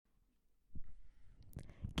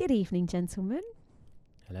Good evening, gentlemen.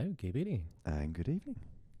 Hello, good evening. And good evening.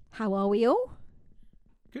 How are we all?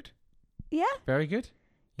 Good. Yeah? Very good.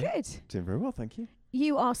 Yeah. Good. Doing very well, thank you.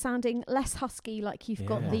 You are sounding less husky, like you've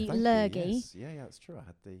got Yeah. the Thank you, lurgy. yes. Yeah, that's true. I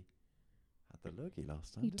had the lurgy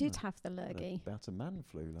last time. You didn't did I? have the Had lurgy. About a man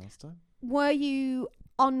flu last time. Were you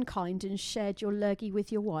unkind and shared your lurgy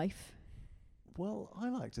with your wife? Well, I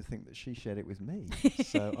like to think that she shared it with me.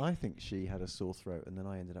 So I think she had a sore throat and then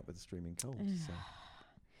I ended up with a streaming cold. So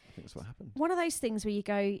I think that's what happened. One of those things where you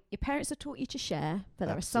go, your parents have taught you to share, but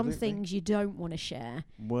there are some Absolutely. things you don't want to share.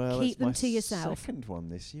 Well, Keep it's them my to yourself. second one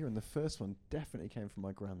this year, and the first one definitely came from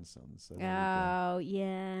my grandson. So there we go. Oh,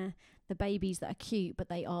 yeah. The babies that are cute, but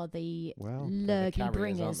they are the Well, lurgy carriers,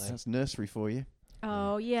 bringers. aren't they? that's nursery for you.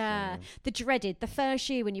 Oh, yeah. So, The first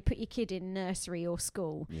year when you put your kid in nursery or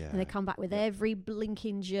school, yeah. and they come back with Yeah. every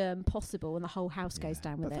blinking germ possible, and the whole house goes Yeah.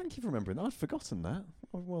 down But with it. thank you for remembering that. I'd forgotten that.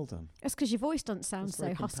 Oh, well done. That's because your voice doesn't sound That's so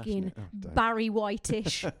very husky and compassionate. Oh, don't. Barry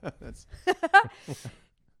Whitish. That's,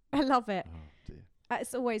 I love it. oh dear.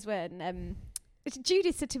 It's always when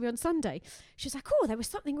Judith said to me on Sunday, she was like, "Oh, there was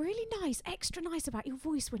something really nice, extra nice about your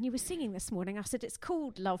voice when you were singing this morning." I said, "It's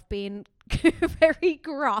called love being very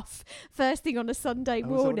gruff first thing on a Sunday Oh, is that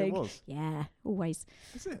what it morning." was? Yeah, always.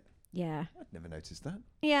 Is it? Yeah, I'd never noticed that.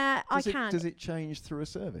 yeah. Does I it, can. Does it change through a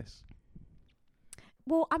service?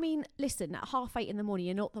 Well, I mean, listen, at 8:30 in the morning,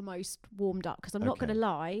 you're not the most warmed up because I'm not going to Okay.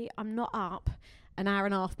 lie, I'm not up an hour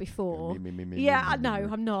and a half before. Me, Yeah, me, no,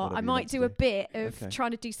 me. I'm not. Whatever I you're might meant to do a bit of Okay.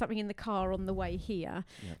 trying to do something in the car on the way here.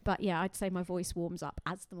 Yeah. But yeah, I'd say my voice warms up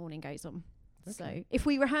as the morning goes on. So Okay. if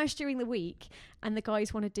we rehearse during the week and the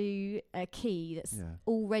guys want to do a key that's Yeah.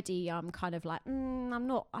 already, I'm kind of like,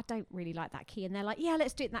 I don't really like that key. And they're like, yeah,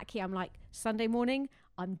 let's do it in that key. I'm like, Sunday morning,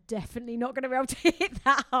 I'm definitely not going to be able to hit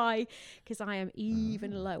that high because I am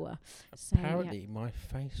even lower. So, yeah. Apparently, my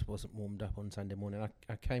face wasn't warmed up on Sunday morning.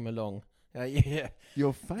 I came along. Yeah.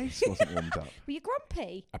 Your face wasn't warmed up. Were you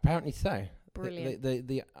grumpy? Apparently so. Brilliant.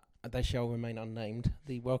 They shall remain unnamed.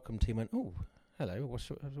 The welcome team went, "Oh, hello. What's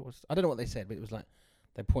I don't know what they said, but it was like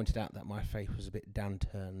they pointed out that my face was a bit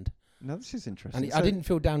downturned. No, this is interesting. And I didn't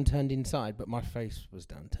feel downturned inside, but my face was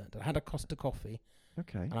downturned. I had a Costa coffee,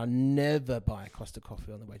 Okay. and I never buy a Costa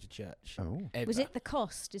coffee on the way to church. Oh. Ever. Was it the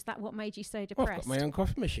cost? Is that what made you so Well, I've depressed? got my own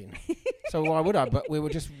coffee machine. So why would I? But we were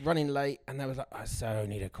just running late, and there was like, I so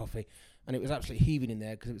need a coffee. And it was absolutely heaving in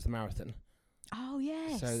there because it was the marathon. Oh,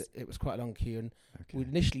 yes. So it was quite a long queue. And Okay. we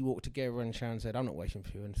initially walked together, and Sharon said, "I'm not waiting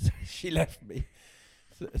for you." And so she left me.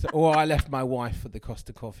 Or I left my wife for the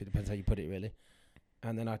Costa coffee, depends how you put it, really.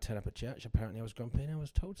 And then I turned up at church. Apparently I was grumpy, and I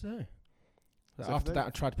was told so. So So after for that, I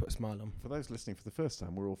tried to put a smile on. For those listening for the first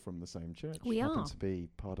time, we're all from the same church. We happen are. to be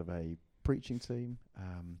part of a preaching team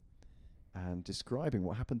and describing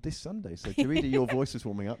what happened this Sunday. So, Dorita, your voice was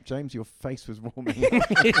warming up. James, your face was warming up.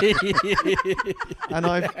 And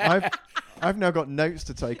I've now got notes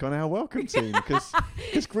to take on our welcome team because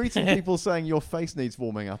greeting people saying your face needs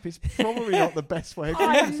warming up is probably not the best way of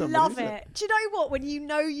I greeting somebody. love is it. Do you know what? When you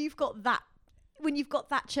know you've got that, when you've got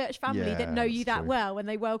that church family Yeah, that know you that's that true. well, when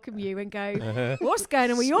they welcome you and go, "What's going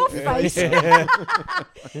on with your face?"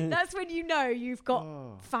 That's when you know you've got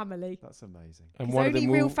Oh, family. that's amazing. And 'Cause one of only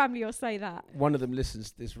them real will, family will say that. one of them listens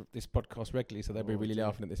to this podcast regularly, so they'll be Oh, really dear.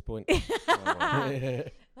 laughing at this point.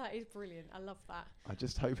 That is brilliant. I love that. I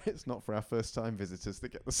just hope it's not for our first time visitors that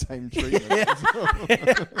get the same treatment.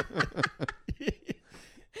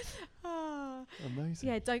 Ah. Amazing.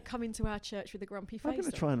 Yeah, don't come into our church with a grumpy I'm face.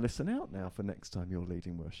 going to on. try and listen out now for next time you're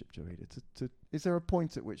leading worship, Joita. Is there a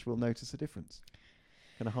point at which we'll notice a difference?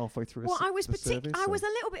 Kind of halfway through Well, a I was service? I was a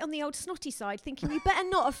little bit on the old snotty side, thinking you better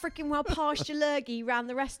not have freaking well passed your lurgy round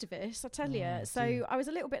the rest of us. I tell you. Oh, So dear. I was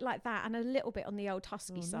a little bit like that, and a little bit on the old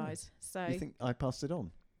husky Oh, no. side. So You think I passed it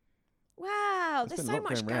on? wow, There's there's been a so lot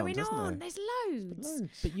much going round, going hasn't on. there? There's loads.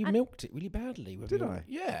 Loads. But you And- milked it really badly. with Did your- I?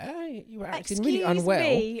 Yeah, you were acting Excuse really unwell.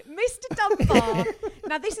 me, Mr. Dunbar.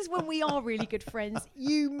 Now this is when we are really good friends.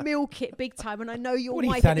 You milk it big time, and I know your Well, he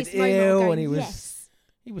wife at sounded this moment ill will go, and he was- yes.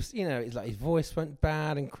 He was, it's like his voice went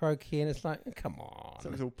bad and croaky, and it's like, come on. So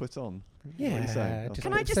it was all put on. Yeah, What are you saying? just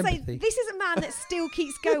Can a I bit just of say, sympathy. this is a man that still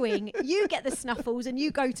keeps going. You get the snuffles and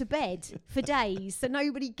you go to bed for days, so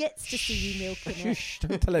nobody gets to see you milking it. Shush,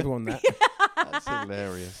 don't tell everyone that. That's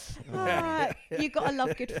hilarious. Oh. You got to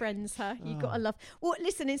love good friends, huh? You got to Oh. love. Well,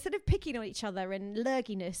 listen, instead of picking on each other and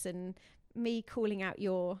lurginess and me calling out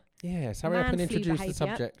your Yes, hurry up and man-flu introduce the behaviour,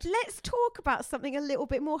 subject. let's talk about something a little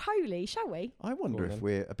bit more holy, shall we? I wonder Go on if then.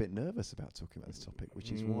 we're a bit nervous about talking about this topic,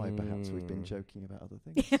 which is why perhaps we've been joking about other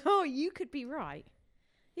things. Oh, you could be right.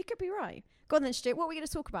 You could be right. Go on then, Stuart. What are we going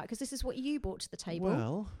to talk about? Because this is what you brought to the table.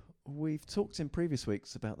 Well, we've talked in previous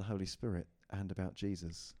weeks about the Holy Spirit and about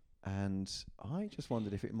Jesus. And I just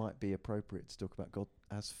wondered if it might be appropriate to talk about God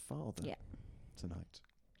as Father Yeah. tonight.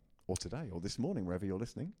 Or today, or this morning, wherever you're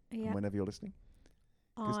listening, and Yeah. whenever you're listening.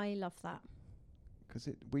 'Cause- I love that. Because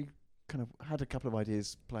we kind of had a couple of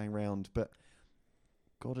ideas playing around, but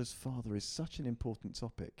God as Father is such an important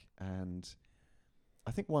topic, and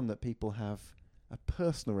I think one that people have a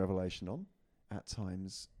personal revelation on at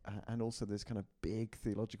times, and also there's kind of big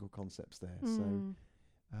theological concepts there. Mm.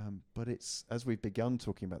 But it's, as we've begun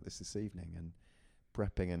talking about this evening and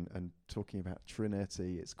prepping and talking about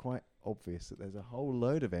Trinity, it's quite obvious that there's a whole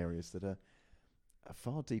load of areas that are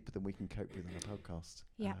far deeper than we can cope with on a podcast.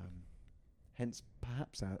 Yeah. Hence,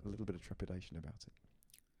 perhaps a little bit of trepidation about it.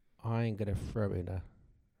 I'm going to throw in a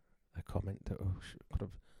comment that will kind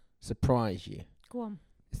of surprise you. Go on.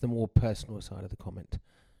 It's the more personal side of the comment.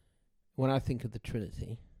 When I think of the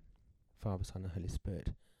Trinity, Father, Son and Holy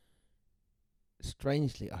Spirit,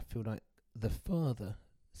 strangely I feel like the Father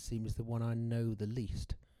seems the one I know the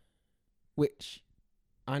least, which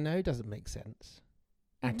I know doesn't make sense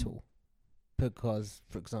at Mhm. all, because,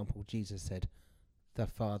 for example, Jesus said, the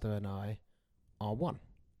Father and I are one.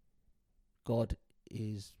 God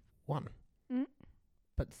is one. Mm.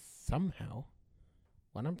 But somehow,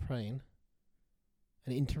 when I'm praying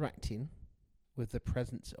and interacting with the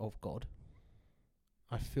presence of God,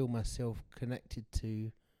 I feel myself connected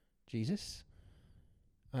to Jesus,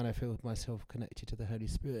 and I feel myself connected to the Holy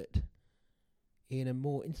Spirit in a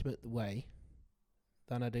more intimate way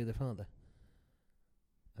than I do the Father.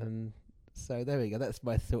 And so there we go. That's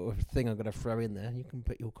my sort of thing I'm going to throw in there. You can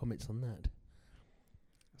put your comments on that.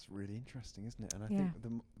 That's really interesting, isn't it? And I Yeah.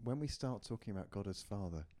 think when we start talking about God as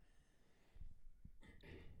Father,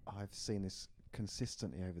 I've seen this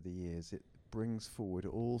consistently over the years. It brings forward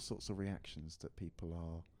all sorts of reactions that people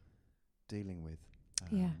are dealing with.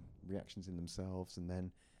 Yeah. Reactions in themselves, and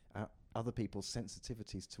then other people's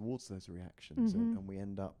sensitivities towards those reactions. Mhm. And we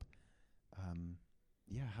end up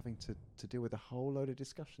having to deal with a whole load of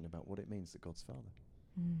discussion about what it means that God's Father.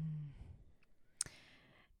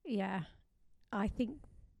 Yeah, I think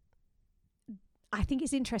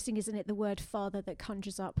it's interesting, isn't it? The word father that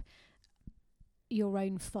conjures up your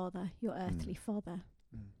own father, your earthly father.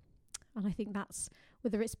 And I think that's,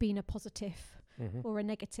 whether it's been a positive or a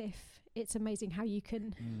negative, it's amazing how you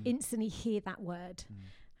can instantly hear that word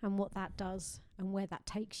and what that does and where that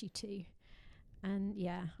takes you to. And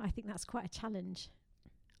yeah, I think that's quite a challenge.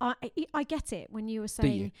 I get it when you were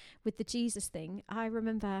saying with the Jesus thing. I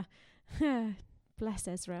remember, bless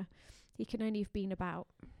Ezra, he can only have been about,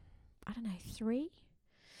 3.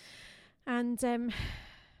 And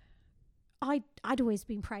I'd always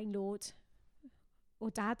been praying Lord or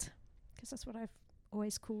Dad, because that's what I've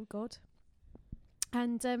always called God.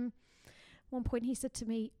 And one point he said to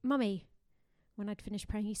me, Mummy, when I'd finished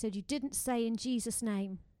praying, he said, you didn't say in Jesus'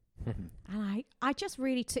 name. And I just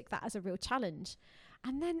really took that as a real challenge.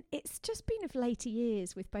 And then it's just been of later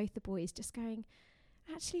years with both the boys just going,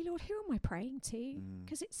 actually, Lord, who am I praying to?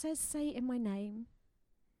 Because it says, say it in my name.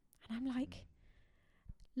 And I'm like,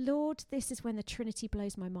 Lord, this is when the Trinity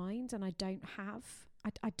blows my mind, and I don't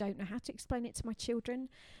know how to explain it to my children.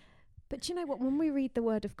 But do you know what? When we read the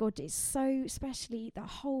Word of God, it's so, especially the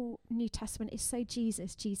whole New Testament is so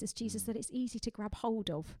Jesus, that it's easy to grab hold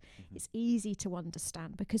of. It's easy to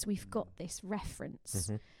understand because we've got this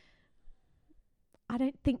reference. I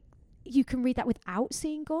don't think you can read that without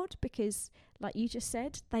seeing God, because, like you just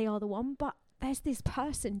said, they are the one. But there's this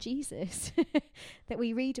person, Jesus, that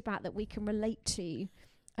we read about that we can relate to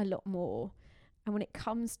a lot more. And when it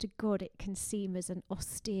comes to God, it can seem as an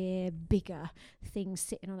austere, bigger thing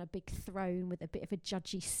sitting on a big throne with a bit of a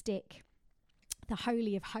judgy stick. The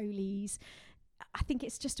Holy of Holies. I think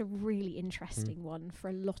it's just a really interesting one for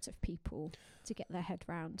a lot of people to get their head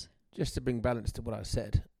round. Just to bring balance to what I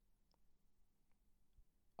said,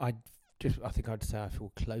 I think I'd say I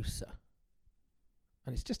feel closer.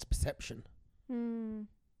 And it's just a perception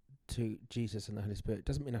to Jesus and the Holy Spirit. It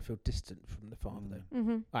doesn't mean I feel distant from the Father,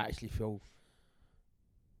 though. I actually feel...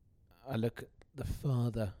 I look at the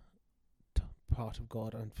Father part of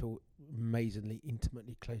God and feel amazingly,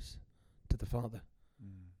 intimately close to the Father,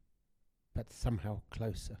 but somehow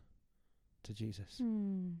closer to Jesus.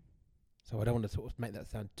 So I don't want to sort of make that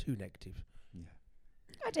sound too negative. Yeah.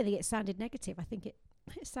 I don't think it sounded negative. I think it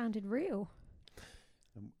sounded real.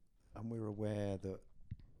 And we're aware that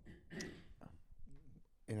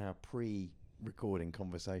in our pre-recording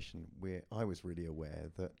conversation, I was really aware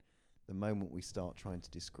that the moment we start trying to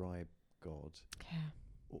describe God,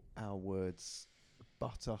 our words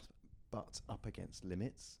butt up against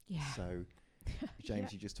limits. Yeah. So,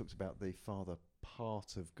 James, you just talked about the Father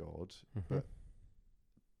part of God, Mhm. but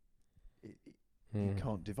you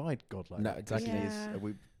can't divide God like No, that. 'cause exactly. He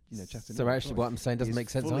is, Yeah. Chapter So 9, actually, what I'm saying doesn't He's make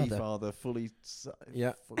sense fully either. Father, fully Son,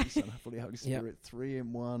 Yeah. fully Son, fully Holy Yeah. Spirit, 3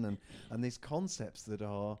 in 1, and these concepts that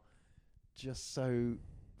are just so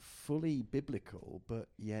fully biblical, but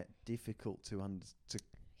yet difficult to kind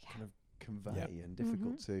of convey and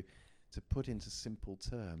difficult to put into simple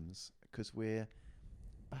terms, because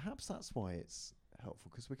perhaps that's why it's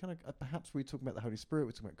helpful, because we kind of perhaps we talk about the Holy Spirit,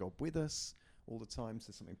 we're talking about God with us all the time, so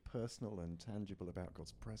there's something personal and tangible about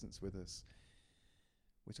God's presence with us.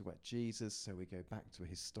 We talk about Jesus, so we go back to a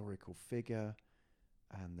historical figure,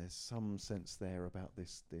 and there's some sense there about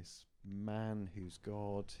this man who's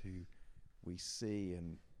God, who we see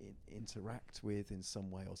and interact with in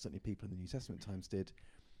some way, or certainly people in the New Testament times did.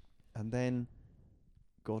 And then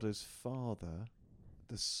God as Father,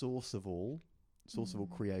 the source of all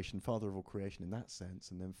creation, Father of all creation in that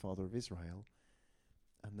sense, and then Father of Israel,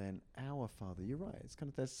 and then our Father. You're right, it's kind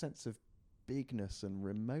of there's a sense of bigness and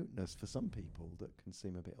remoteness for some people that can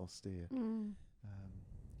seem a bit austere.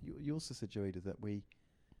 You also said, Joida, that we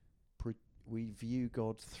view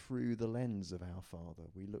God through the lens of our Father.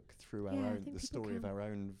 We look through the story of our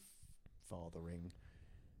own fathering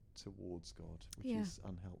towards God, which is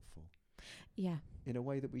unhelpful. Yeah. In a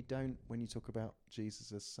way that we don't when you talk about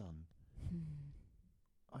Jesus as Son.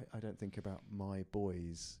 I don't think about my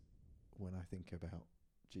boys when I think about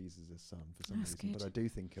Jesus as Son for some That's reason, good. but I do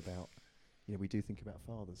think about, we do think about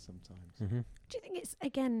fathers sometimes. Mm-hmm. Do you think it's,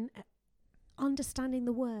 again, understanding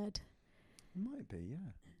the word? Might be,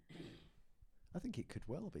 yeah. I think it could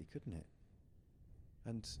well be, couldn't it?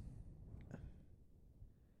 And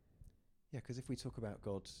because if we talk about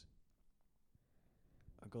God's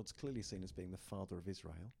clearly seen as being the Father of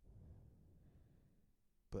Israel,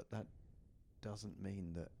 but that doesn't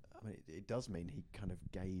mean that. I mean, it does mean he kind of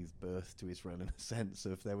gave birth to Israel in a sense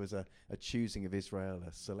of there was a choosing of Israel,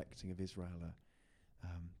 a selecting of Israel,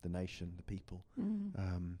 the nation, the people.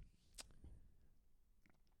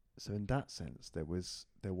 So in that sense, there was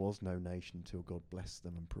no nation till God blessed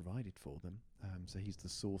them and provided for them. So he's the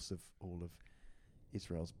source of all of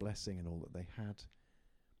Israel's blessing and all that they had.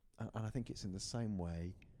 And I think it's in the same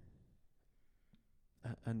way. I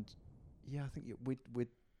think with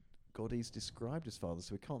God is described as father,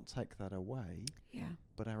 so we can't take that away. Yeah.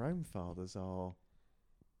 But our own fathers are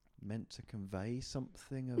meant to convey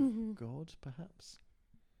something of God, perhaps.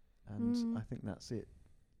 And I think that's it,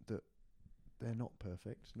 that they're not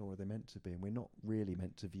perfect, nor are they meant to be. And we're not really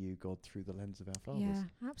meant to view God through the lens of our fathers. Yeah,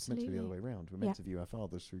 It's meant to be absolutely. the other way around. We're meant to view our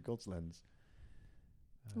fathers through God's lens.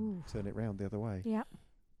 Turn it round the other way. Yeah.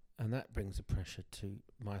 And that brings a pressure to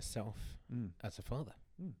myself as a father.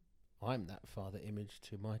 I'm that father image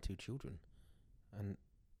to my 2 children. And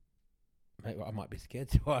maybe I might be scared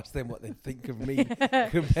to ask them what they think of me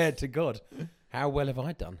compared to God. How well have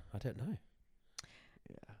I done? I don't know.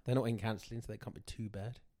 Yeah. They're not in counselling, so they can't be too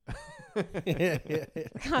bad.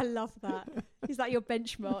 I love that. Is that your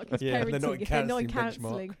benchmark? Is Yeah, they're not parenting in if they're not in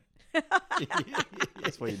counselling counselling?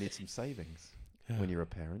 That's why you need some savings when you're a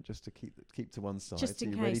parent, just to keep to one side, Just so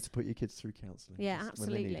in you're ready case. to put your kids through counselling. Yeah, just when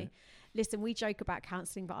they need absolutely. it. Listen, we joke about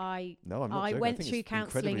counselling, but No, I'm not I joking. went think through it's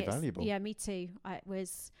counselling. incredibly valuable. Yeah, me too. It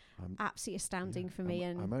was absolutely astounding for me.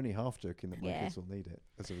 And I'm only half joking that my Yeah. kids will need it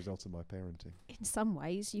as a result of my parenting. in some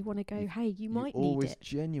ways, you want to go, hey, you might need always it.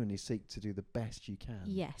 genuinely seek to do the best you can.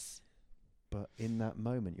 Yes. But in that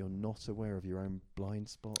moment, you're not aware of your own blind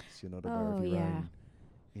spots. You're not aware Oh, of your yeah. own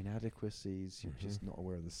inadequacies. You're just not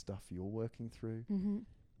aware of the stuff you're working through. Mm-hmm.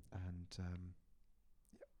 And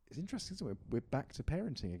it's interesting, isn't it? We're back to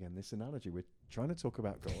parenting again, this analogy. We're trying to talk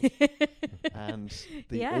about God and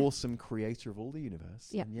the Yeah. awesome creator of all the universe.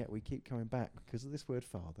 Yeah. And yet we keep coming back because of this word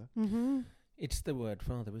father. Mm-hmm. It's the word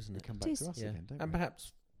father, isn't We it? come It back is. to us again, don't And we?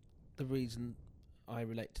 perhaps the reason I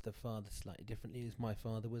relate to the father slightly differently is my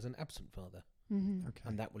father was an absent father. Mm-hmm. Okay.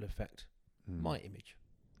 And that will affect my image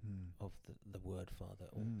of the word father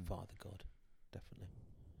or Father God, definitely.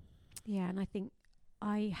 Yeah, and I think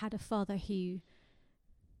I had a father who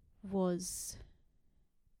was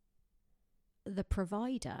the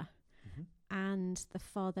provider and the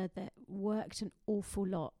father that worked an awful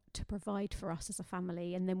lot to provide for us as a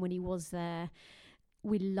family. And then when he was there,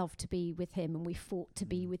 we loved to be with him and we fought to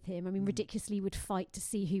be with him. I mean, ridiculously would fight to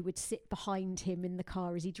see who would sit behind him in the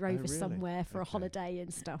car as he drove us really? somewhere for a Okay. holiday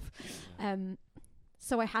and stuff.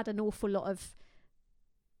 So I had an awful lot of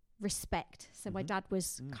respect. So my dad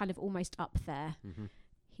was kind of almost up there.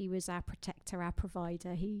 He was our protector, our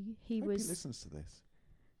provider. He Hope was. he listens to this.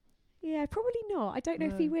 Yeah, probably not. I don't know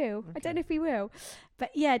if he No, will. I okay. don't know if he will. But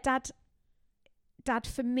yeah, dad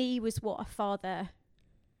for me was what a father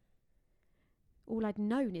all I'd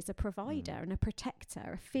known is a provider and a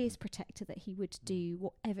protector, a fierce protector, that he would do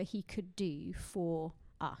whatever he could do for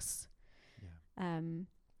us. Yeah.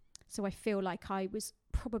 So I feel like I was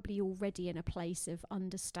probably already in a place of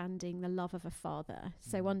understanding the love of a father.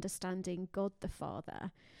 So understanding God the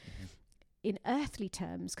Father in earthly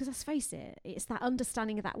terms, because let's face it, it's that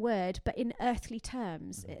understanding of that word, but in earthly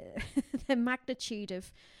terms, the magnitude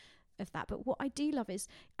of that. But what I do love is,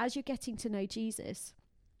 as you're getting to know Jesus,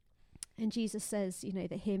 and Jesus says, you know,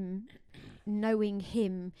 that knowing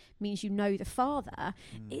him means you know the Father,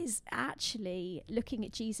 is actually looking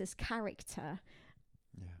at Jesus' character.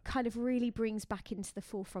 Kind of really brings back into the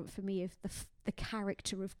forefront for me of the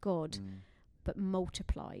character of God, but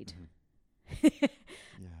multiplied,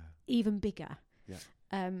 even bigger.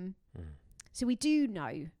 So we do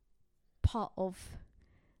know part of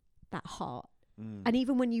that heart. And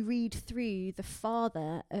even when you read through the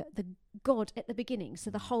Father, the God at the beginning, so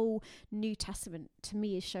the whole New Testament to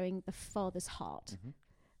me is showing the Father's heart.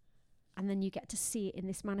 And then you get to see it in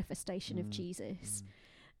this manifestation of Jesus.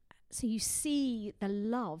 So you see the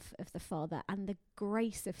love of the Father and the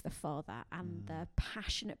grace of the Father and the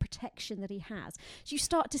passionate protection that he has. So you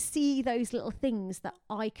start to see those little things that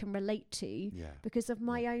I can relate to because of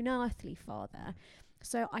my own earthly father.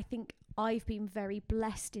 So I think I've been very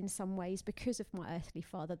blessed in some ways because of my earthly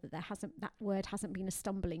father, that that word hasn't been a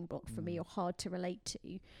stumbling block for me or hard to relate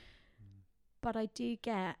to. But I do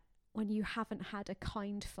get, when you haven't had a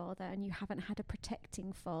kind father and you haven't had a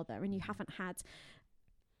protecting father and you haven't had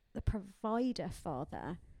the provider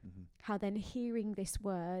father, how then hearing this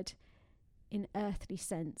word in earthly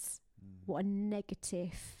sense, what a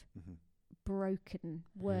negative, broken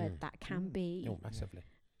word that can be. Oh, massively.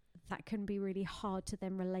 That can be really hard to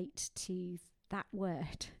then relate to that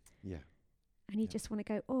word. And you just want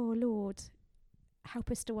to go, oh Lord,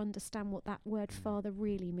 help us to understand what that word Father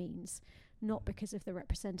really means, not because of the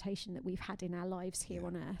representation that we've had in our lives here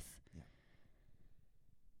on earth.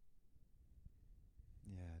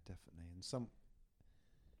 Definitely. And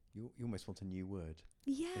you almost want a new word.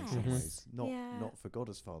 Yes. In some ways. Not for God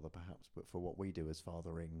as Father, perhaps, but for what we do as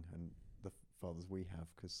fathering and the fathers we have,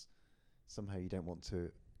 because somehow you don't want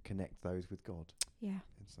to connect those with God. In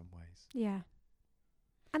some ways.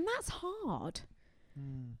 And that's hard.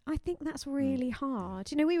 I think that's really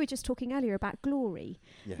hard. You know, we were just talking earlier about glory.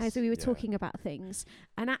 As we were talking about things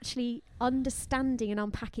and actually understanding and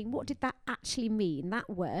unpacking what did that actually mean, that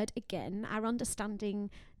word, again, our understanding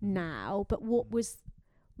now, but what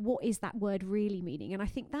is that word really meaning? And I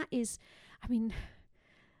think that is, I think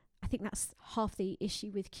that's half the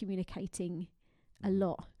issue with communicating a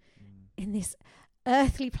lot in this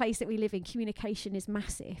earthly place that we live in. Communication is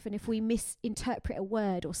massive, and if we misinterpret a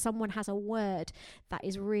word, or someone has a word that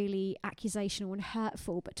is really accusational and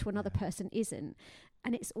hurtful but to another person isn't,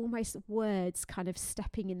 and it's almost words kind of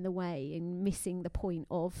stepping in the way and missing the point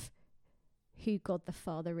of who God the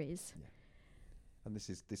Father is. And this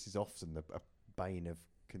is often a bone of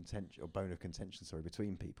contention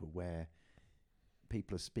between people, where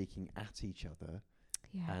people are speaking at each other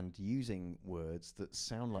and using words that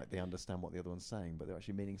sound like they understand what the other one's saying, but they're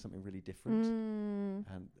actually meaning something really different.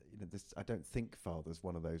 And I don't think Father's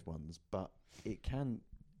one of those ones, but it can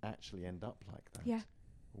actually end up like that.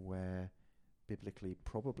 Where biblically,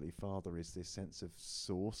 probably Father is this sense of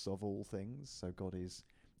source of all things. So God is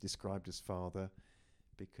described as Father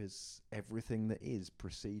because everything that is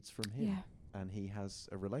proceeds from him. And he has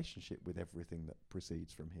a relationship with everything that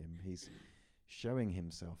proceeds from him. He's showing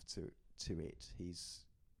himself to it.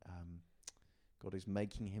 God is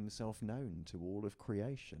making himself known to all of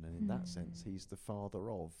creation, and in that sense he's the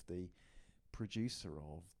father of, the producer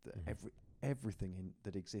of, everything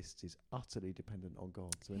that exists is utterly dependent on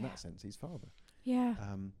God. So in that sense he's Father.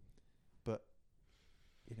 But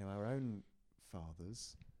our own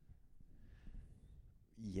fathers,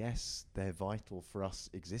 yes, they're vital for us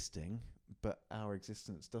existing, but our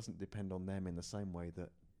existence doesn't depend on them in the same way that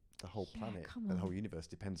the whole planet and the whole universe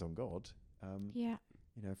depends on God.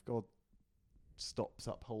 If God stops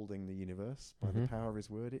upholding the universe by the power of his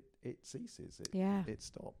word, it ceases. It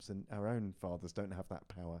stops. And our own fathers don't have that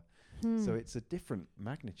power. So it's a different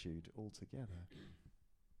magnitude altogether.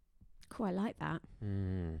 Quite like that.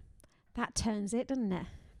 That turns it, doesn't it?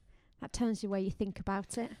 That turns the way you think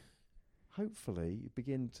about it. Hopefully you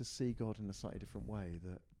begin to see God in a slightly different way,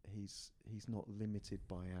 that he's not limited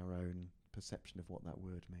by our own perception of what that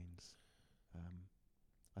word means.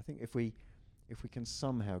 I think if we can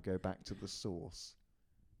somehow go back to the source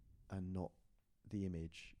and not the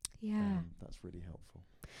image, that's really helpful.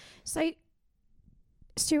 So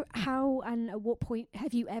Stuart, how and at what point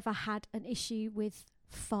have you ever had an issue with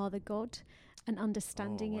Father God and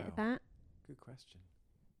understanding it that? good question.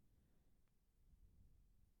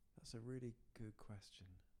 That's a really good question.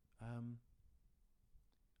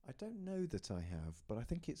 I don't know that I have, but I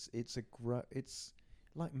think it's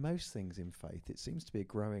like most things in faith. It seems to be a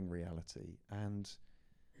growing reality, and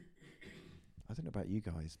I don't know about you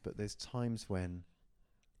guys, but there's times when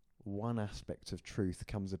one aspect of truth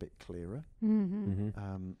comes a bit clearer, and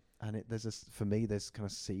for me, there's kind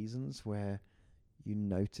of seasons where you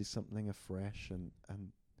notice something afresh, and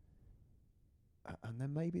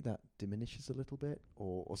then maybe that diminishes a little bit,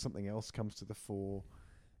 or something else comes to the fore,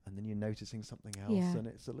 and then you're noticing something else, and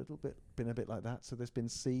it's been a bit like that. So there's been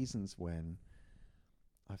seasons when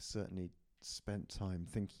I've certainly spent time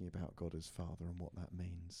thinking about God as Father and what that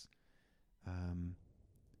means.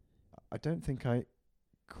 I don't think I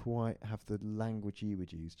quite have the language you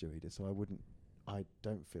would use, Joida, so I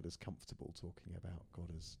don't feel as comfortable talking about God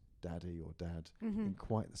as Daddy or Dad in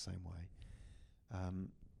quite the same way.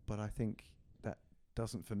 But I think that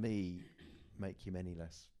doesn't, for me, make him any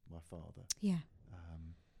less my father. Yeah.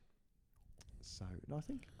 So no, I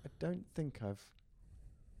don't think I've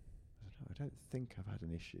had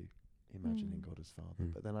an issue imagining God as Father,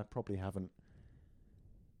 but then I probably haven't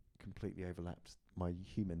completely overlapped my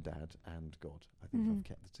human dad and God. I think I've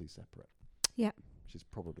kept the two separate. Yeah. Which has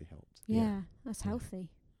probably helped. Yeah, that's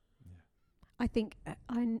healthy. Yeah. I think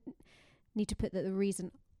I need to put that the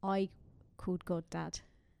reason I called God Dad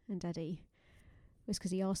and Daddy was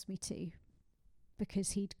because he asked me to,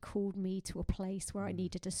 because he'd called me to a place where I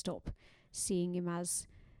needed to stop seeing him as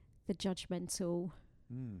the judgmental,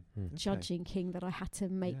 judging king that I had to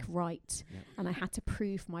make right, and I had to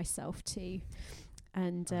prove myself to.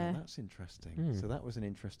 And that's interesting. So that was an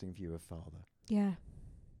interesting view of Father. Yeah.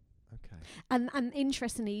 Okay. And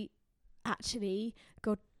interestingly, actually,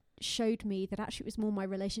 God showed me that actually it was more my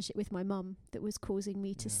relationship with my mum that was causing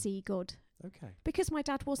me to see God. Okay. Because my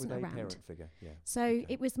dad wasn't with a around. Parent figure, yeah. So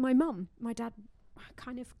it was my mum. My dad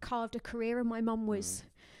kind of carved a career, and my mum was.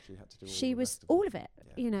 She had to do all she the was rest of all of it,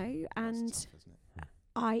 Yeah. you know, That's and tough, isn't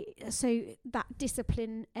it? so that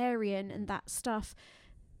disciplinarian and that stuff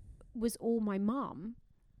was all my mum,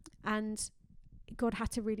 and God had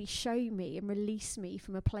to really show me and release me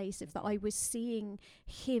from a place of that I was seeing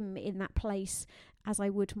him in that place as I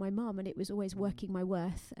would my mum, and it was always working my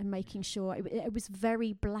worth and making sure it was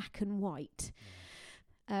very black and white.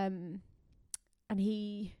 And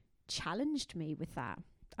he challenged me with that.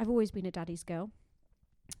 I've always been a daddy's girl.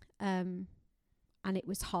 And it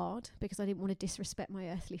was hard because I didn't want to disrespect my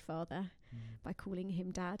earthly father by calling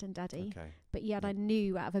him Dad and Daddy. Okay. But yet I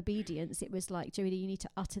knew out of obedience, it was like, Joey, you need to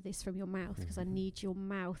utter this from your mouth, because I need your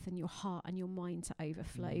mouth and your heart and your mind to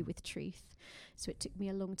overflow with truth. So it took me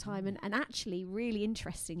a long time. And actually, really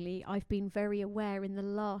interestingly, I've been very aware in the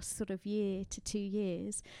last sort of year to 2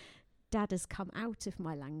 years, Dad has come out of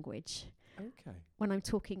my language. Okay. When I'm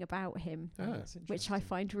talking about him, That's which I interesting.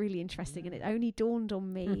 find really interesting. And it only dawned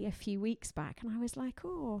on me a few weeks back. And I was like,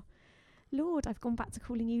 oh, Lord, I've gone back to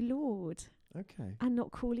calling you Lord Okay. and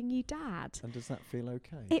not calling you Dad. And does that feel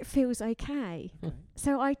okay? It feels okay. Okay.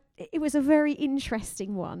 So it was a very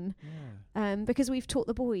interesting one, Yeah. because we've taught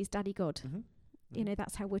the boys Daddy God. Mm-hmm. You know,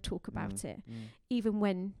 that's how we'll talk about it. Mm. Even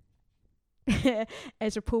when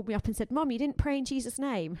Ezra pulled me up and said, Mum, you didn't pray in Jesus'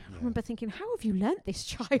 name. I remember thinking, how have you learnt this,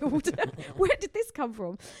 child? Where did this come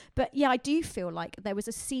from? But yeah, I do feel like there was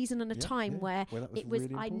a season and a time where that it was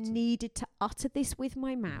really I important. needed to utter this with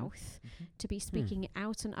my mouth, to be speaking it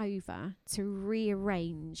out and over, to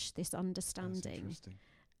rearrange this That's understanding. interesting.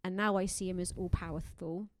 And now I see him as all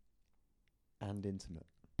powerful, And intimate.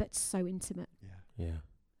 but so intimate. Yeah.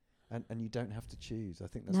 Yeah. And you don't have to choose. I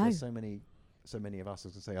think there's so many of us, I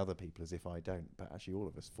was going to say other people as if I don't, but actually all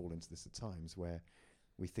of us fall into this at times where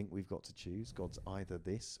we think we've got to choose. God's either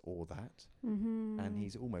this or that, and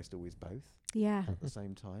he's almost always both Yeah. at the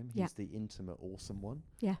same time. He's the intimate, awesome one.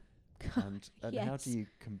 Yeah. And how Yes. do you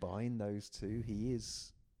combine those two? He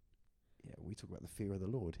is, we talk about the fear of the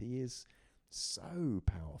Lord. He is so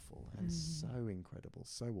powerful and so incredible,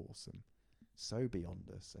 so awesome, so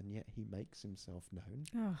beyond us, and yet he makes himself known.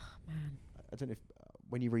 Oh, man. I don't know if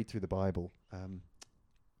when you read through the Bible,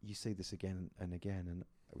 you see this again and again. And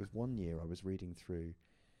it was one year I was reading through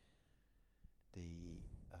the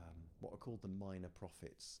what are called the minor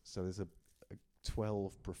prophets. So there's a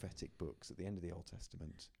 12 prophetic books at the end of the Old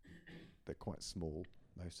Testament. They're quite small,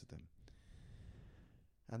 most of them,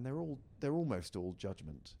 and they're almost all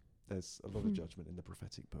judgment. There's a lot of judgment in the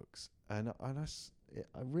prophetic books, and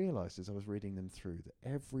I realised as I was reading them through that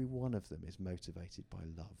every one of them is motivated by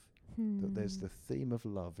love. That there's the theme of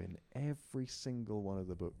love in every single one of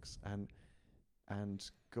the books, and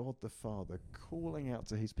God the Father calling out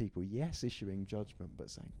to his people, yes, issuing judgment, but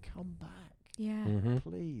saying, come back. Yeah. Mm-hmm.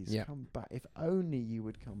 Please Yeah. come back. If only you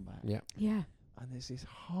would come back. Yeah. Yeah. And there's this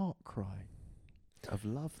heart cry of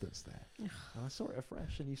love that's there. And I saw it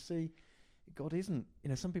afresh, and you see God isn't,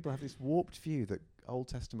 some people have this warped view that Old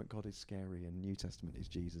Testament God is scary and New Testament is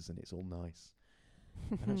Jesus and it's all nice.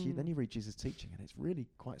 And actually then you read Jesus' teaching and it's really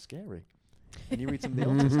quite scary. And you read some of the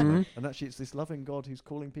Old Testament and actually it's this loving God who's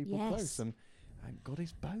calling people close, and God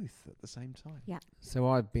is both at the same time. Yeah. So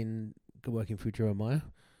I've been working through Jeremiah,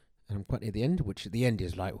 and I'm quite near the end, which at the end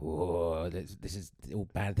is like, whoa, this is all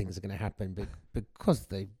bad things are going to happen because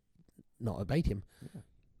they've not obeyed him. Yeah.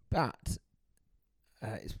 But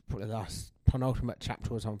it's probably the last penultimate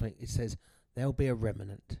chapter or something. It says there'll be a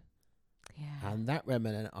remnant, and that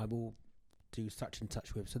remnant I will do such and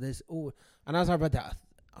such with. So there's all, and as I read that,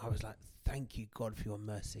 I was like, thank you, God, for your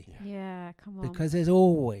mercy. Yeah, come on. Because there's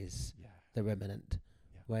always Yeah. the remnant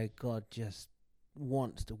Yeah. where God just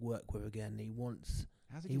wants to work with again. He wants.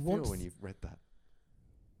 How did He you feel wants- when you've read that?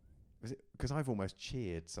 Was it because I've almost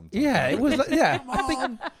cheered sometimes? Yeah, it was like, yeah. I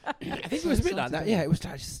think I it was a bit like that. Yeah, it was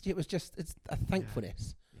just it's a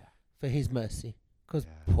thankfulness Yeah. for His mercy. Because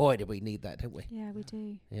Yeah. boy, did we need that, didn't we? Yeah, we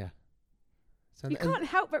do. Yeah. So You can't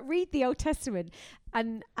help but read the Old Testament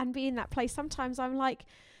and be in that place. Sometimes I'm like,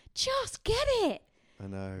 just get it. I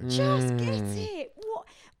know. Just get it.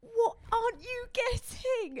 What aren't you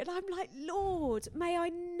getting? And I'm like, Lord, may I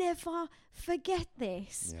never forget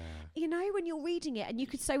this. Yeah. When you're reading it, and you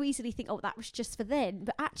could so easily think, oh, that was just for then.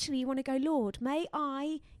 But actually, you want to go, Lord, may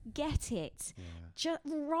I get it. Yeah. Just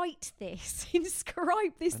write this,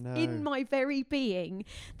 inscribe this I know. in my very being,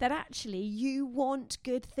 that actually you want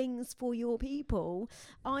good things for your people.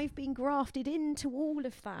 I've been grafted into all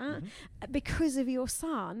of that because of your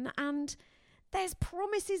Son, and there's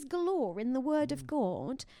promises galore in the Word of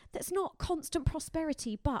God. That's not constant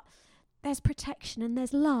prosperity, but there's protection, and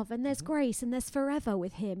there's love, and there's grace, and there's forever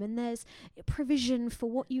with him, and there's provision for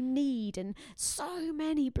what you need, and so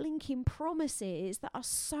many blinking promises that are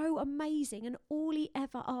so amazing, and all he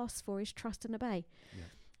ever asks for is trust and obey. Yeah.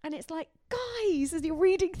 And it's like, guys, as you're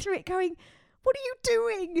reading through it going, what are you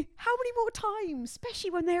doing? How many more times?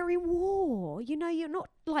 Especially when they're in war. You're not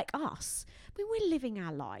like us. I mean, we're living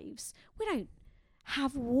our lives. We don't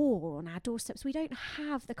have war on our doorsteps. We don't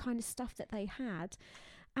have the kind of stuff that they had.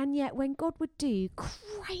 And yet when God would do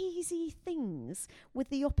crazy things with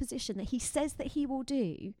the opposition that he says that he will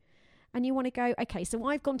do, and you want to go, okay, so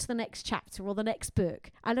I've gone to the next chapter or the next book.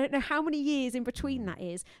 I don't know how many years in between that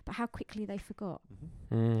is, but how quickly they forgot.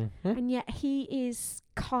 And yet he is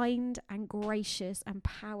kind and gracious and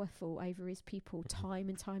powerful over his people time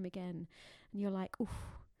and time again. And you're like, oof.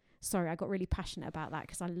 Sorry, I got really passionate about that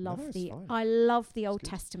because I love it's fine. I love the Old good.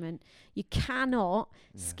 Testament. You cannot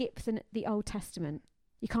Yeah. skip the Old Testament.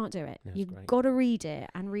 You can't do it. That's You've great. got to read it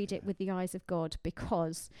and read it with the eyes of God,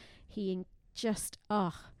 because he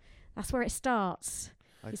that's where it starts.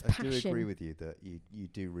 I His do passion. agree with you that you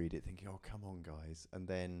do read it thinking, oh, come on, guys. And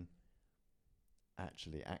then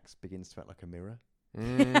actually Acts begins to act like a mirror. Oh,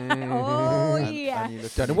 And yeah. you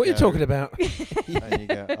look Don't know and what you you're go- talking about. And you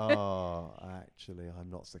go, oh, actually, I'm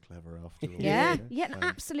not so clever after all. Yeah, you know? yeah, And-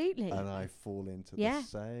 absolutely. And I fall into Yeah. the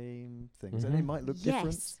same things. And it Mhm. might look different.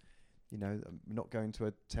 Yes. Not going to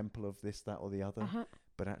a temple of this, that, or the other. Uh-huh.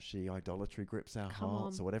 But actually, idolatry grips our Come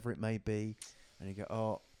hearts, on. or whatever it may be. And you go,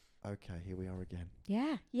 oh, okay, here we are again.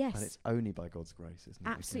 Yeah, And it's yes. only by God's grace, isn't it? again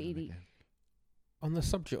and Absolutely. again. On the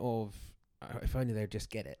subject of, if only they'd just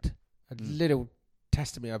get it, a Mm. little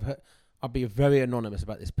testimony I've heard. I'll be very anonymous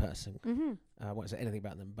about this person. Mm-hmm. I won't say anything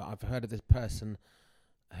about them, but I've heard of this person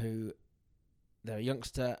who, they're a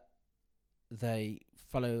youngster. They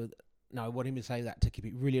follow. No, I won't even say that to keep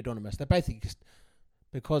it really anonymous. They're basically just,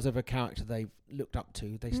 because of a character they've looked up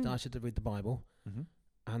to, they started to read the Bible, Mm-hmm.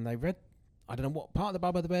 and they read, I don't know what part of the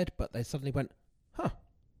Bible they read, but they suddenly went, huh,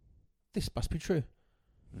 this must be true.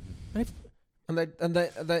 Mm-hmm. And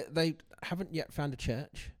they haven't yet found a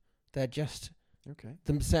church. They're just Okay.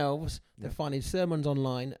 themselves. Yeah. They're finding sermons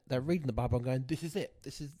online. They're reading the Bible and going, this is it.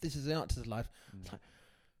 This is the answer to life. Mm.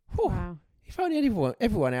 Whew, Wow. if only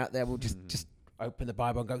everyone out there will just open the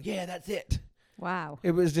Bible and go, yeah, that's it. Wow.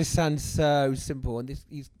 It was just sounds so simple. And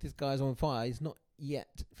this guy's on fire. He's not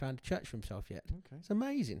yet found a church for himself yet. Okay. It's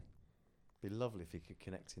amazing. Be lovely if you could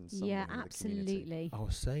connect in some Yeah, way with the community. absolutely. I'll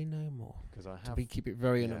say no more. Because I To have be keep it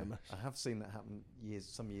very yeah, anonymous. I have seen that happen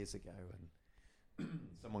some years ago, and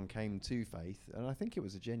someone came to faith, and I think it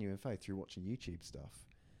was a genuine faith through watching YouTube stuff,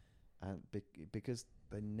 and because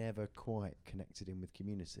they never quite connected in with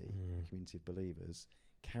community, Mm. community of believers,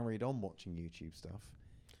 carried on watching YouTube stuff,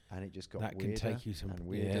 and it just got That can weirder take you some- and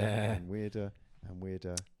weirder yeah. and weirder and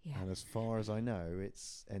weirder. Yeah. And as far as I know,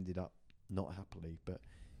 it's ended up not happily, but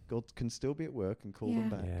God can still be at work and call them Yeah.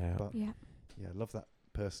 back. Yeah. But Yeah. yeah, I love that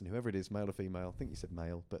person, whoever it is, male or female. I think you said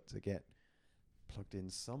male, but to get plugged in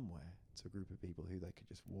somewhere to a group of people who they could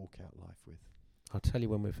just walk out life with. I'll tell you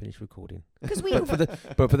when we're finished recording. Because we,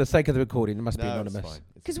 But for the sake of the recording, it must be No, it's anonymous. fine.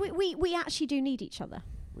 It's because fine. we actually do need each other,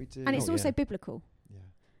 We do. and it's Oh, also yeah. biblical. Yeah.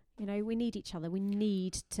 You know, we need each other. We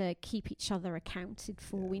need to keep each other accounted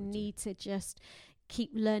for. Yeah, we we do. need to just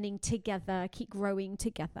keep learning together, keep growing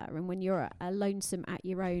together. And when you're lonesome at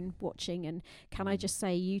your own watching, and can I just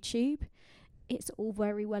say YouTube, it's all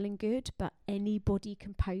very well and good, but anybody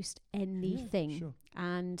can post anything. Sure.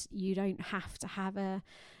 And you don't have to have a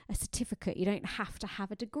certificate. You don't have to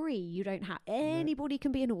have a degree. You don't have, anybody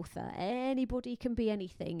can be an author. Anybody can be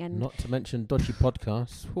anything. And Not to mention dodgy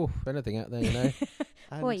podcasts. Whew, anything out there, you know.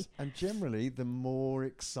 Oi. And generally, the more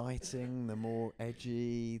exciting, the more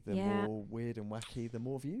edgy, the Yeah. more weird and wacky, the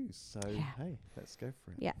more views. So, Yeah. hey, let's go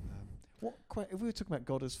for it. Yeah. If we were talking about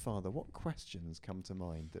God as Father, what questions come to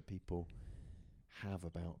mind that people have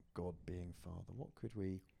about God being Father? What could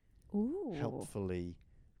we ooh. helpfully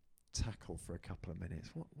tackle for a couple of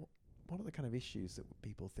minutes? What are the kind of issues that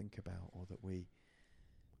people think about or that we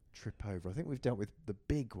trip over? I think we've dealt with the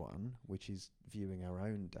big one, which is viewing our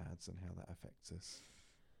own dads and how that affects us.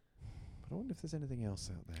 But I wonder if there's anything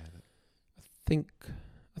else out there that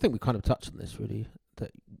I think we kind of touched on this really,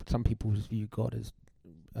 that some people view God as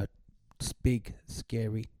a big,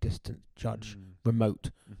 scary, distant judge,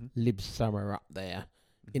 remote, lives somewhere up there,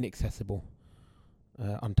 inaccessible,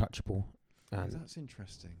 untouchable. And that's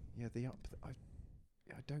interesting. Yeah,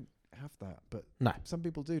 I don't have that, but no, some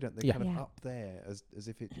people do, don't they? Yeah. Kind of Yeah. up there, as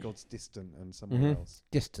if God's distant and somewhere Mhm. else.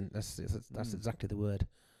 distant. That's Mm. exactly the word.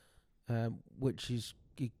 Which is,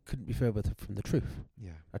 you couldn't be further from the truth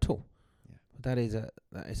Yeah. at all. Yeah. But that is a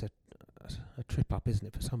trip up, isn't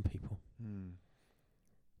it, for some people? Mm.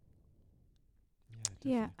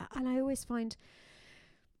 Yeah, and I always find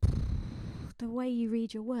the way you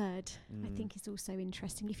read your word, I Mm. think, is also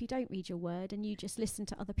interesting. If you don't read your word and you just listen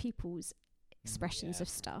to other people's expressions Yeah. of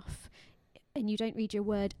stuff, and you don't read your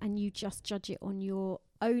word and you just judge it on your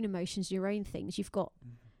own emotions, your own things, you've not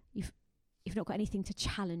got anything to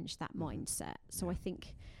challenge that Mhm. mindset. So Yeah. I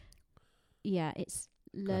think, it's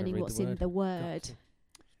Gotta learning read what's the in word. the word. Got to.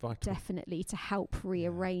 Vital. Definitely to help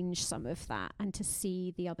rearrange some of that and to see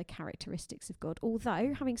the other characteristics of God.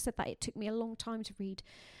 Although, having said that, it took me a long time to read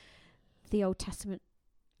the Old Testament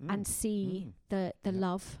and see the Yeah.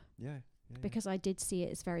 love, Yeah. Yeah. because I did see it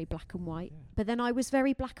as very black and white. Yeah. But then I was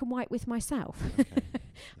very black and white with myself. Okay.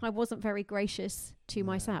 I wasn't very gracious to No.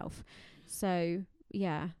 myself. So,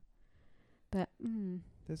 yeah. But,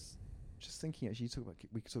 There's just thinking, actually,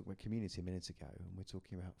 we talked about community a minute ago, and we're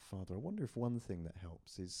talking about Father. I wonder if one thing that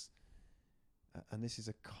helps is, and this is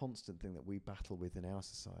a constant thing that we battle with in our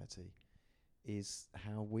society, is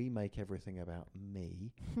how we make everything about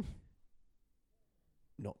me,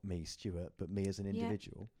 not me, Stuart, but me as an Yeah.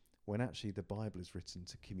 individual, when actually the Bible is written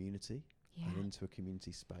to community yeah. and into a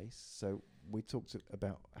community space. So we talked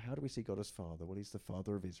about how do we see God as Father? Well, he's the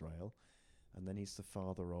Father of Israel, and then he's the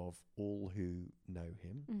Father of all who know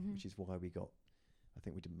him, Mhm. which is why we got, I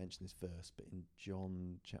think we didn't mention this verse, but in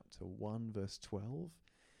John chapter 1, verse 12,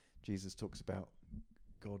 Jesus talks about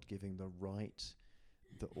God giving the right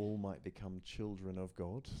that all might become children of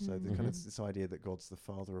God. So the kind of Mhm. this idea that God's the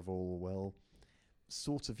Father of all, well,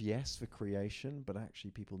 sort of yes for creation, but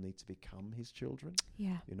actually people need to become his children.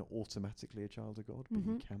 Yeah. You're not automatically a child of God, but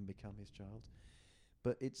you Mhm. can become his child.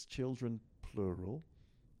 But it's children plural.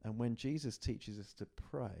 And when Jesus teaches us to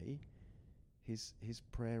pray, his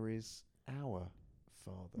prayer is our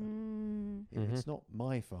Father. It's not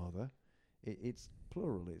my Father. It's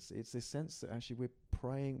plural. It's this sense that actually we're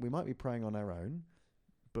praying. We might be praying on our own,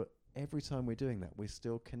 but every time we're doing that, we're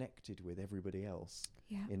still connected with everybody else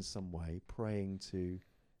Yeah. in some way, praying to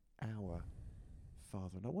our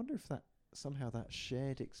Father. And I wonder if that somehow that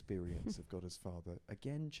shared experience of God as Father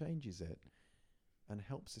again changes it and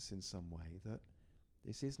helps us in some way, that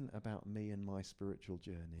this isn't about me and my spiritual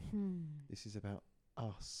journey. This is about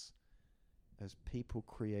us as people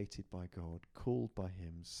created by God, called by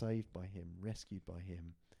him, saved by him, rescued by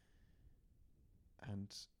him.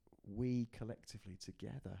 And we collectively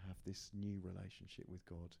together have this new relationship with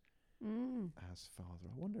God as Father.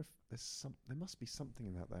 I wonder if there must be something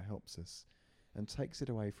in that helps us and takes it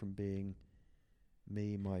away from being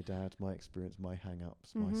me, my dad, my experience, my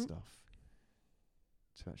hang-ups, my stuff,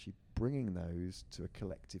 to actually bringing those to a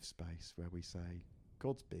collective space where we say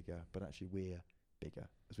God's bigger, but actually we're bigger.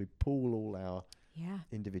 As we pool all our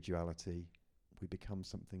individuality, we become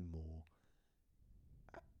something more.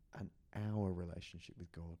 And our relationship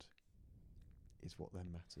with God is what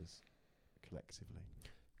then matters collectively.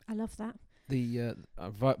 I love that. The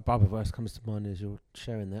Bible verse comes to mind as you're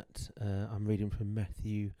sharing that. I'm reading from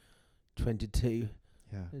Matthew 22.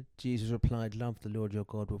 Yeah. Jesus replied, "Love the Lord your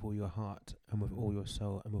God with all your heart and with all your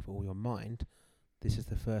soul and with all your mind. This is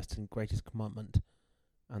the first and greatest commandment."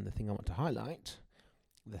 And the thing I want to highlight,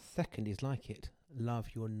 the second is like it.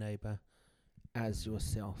 Love your neighbour as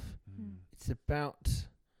yourself. Mm. It's about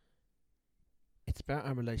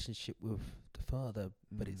our relationship with the Father,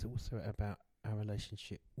 but it's also about our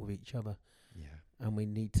relationship with each other. Yeah. And we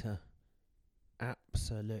need to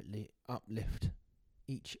absolutely uplift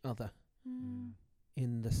each other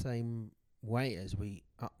in the same way as we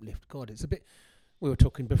uplift God. It's a bit, we were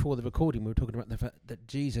talking before the recording, we were talking about the fact that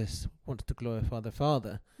Jesus wants to glorify the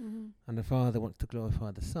Father and the Father wants to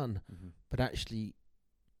glorify the Son, but actually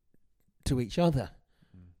to each other.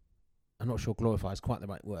 I'm not sure glorify is quite the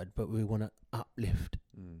right word, but we want to uplift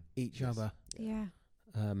each other. Yeah.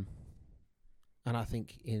 And I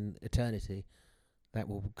think in eternity that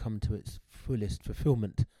will come to its fullest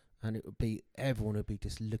fulfillment, and it would be, everyone would be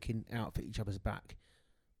just looking out for each other's back,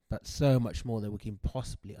 but so much more than we can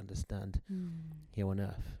possibly understand here on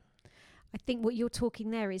earth. I think what you're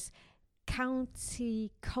talking there is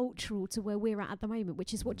county-cultural to where we're at the moment,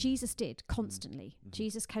 which is what Jesus did constantly.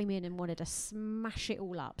 Jesus came in and wanted to smash it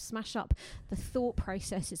all up, smash up the thought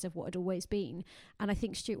processes of what had always been. And I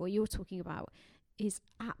think, Stuart, what you're talking about is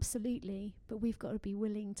absolutely, but we've got to be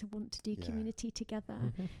willing to want to do community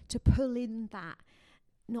together, to pull in that,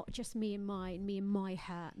 not just me and mine, me and my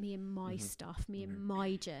hurt, me and my stuff, me and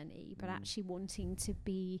my journey, but actually wanting to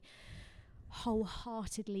be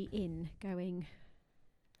wholeheartedly in, going,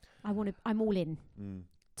 I'm all in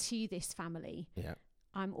to this family. Yeah.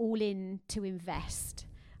 I'm all in to invest.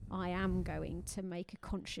 I am going to make a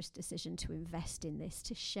conscious decision to invest in this,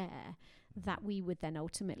 to share, that we would then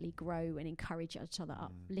ultimately grow and encourage each other,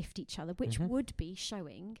 uplift each other, which would be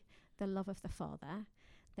showing the love of the Father,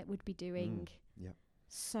 that would be doing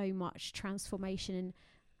so much transformation in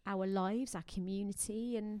our lives, our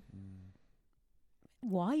community, and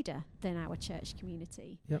wider than our church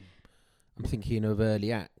community. Yep. I'm thinking of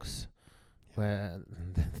early Acts, where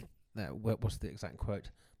what's the exact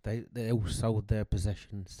quote? They all sold their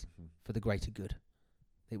possessions for the greater good.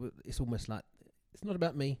 It's almost like, it's not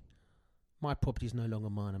about me. My property is no longer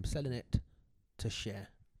mine. I'm selling it to share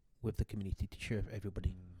with the community, to share with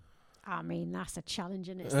everybody. I mean, that's a challenge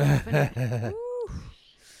in itself, isn't it?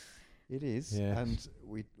 It is, Yeah. and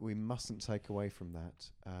we mustn't take away from that.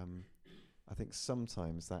 I think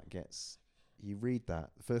sometimes that gets, you read that,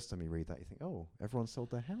 the first time you read that, you think, oh, everyone sold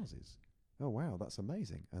their houses. Oh, wow, that's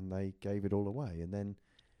amazing. And they gave it all away. And then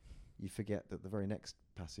you forget that the very next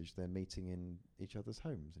passage, they're meeting in each other's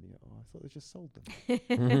homes. And you go, oh, I thought they just sold them.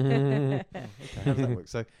 Okay, how does that work?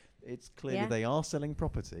 So it's clearly they are selling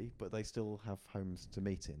property, but they still have homes to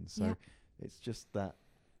meet in. So it's just that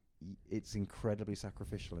it's incredibly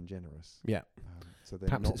sacrificial and generous. Yeah. So they're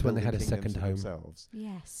Perhaps not it's when they had a building kingdoms second for home. themselves,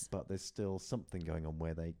 Yes. but there's still something going on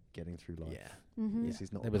where they're getting through life. Yeah. This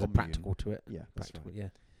is not There was a commune. practical to it. Yeah, that's Practical, right. yeah.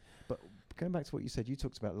 But going back to what you said, you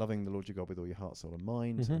talked about loving the Lord your God with all your heart, soul, and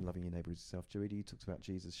mind, and loving your neighbour as yourself. Joey, you talked about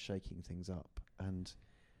Jesus shaking things up and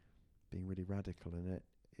being really radical in it.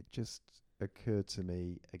 It just occurred to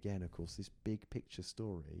me, again, of course, this big picture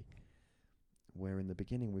story where in the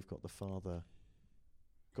beginning we've got the Father,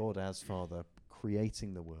 God as Father,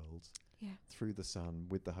 creating the world through the Son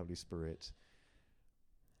with the Holy Spirit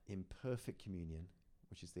in perfect communion,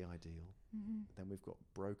 which is the ideal. Then we've got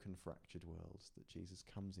broken, fractured worlds that Jesus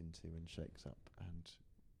comes into and shakes up and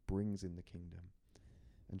brings in the kingdom.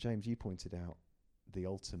 And James, you pointed out the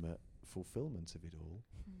ultimate fulfillment of it all,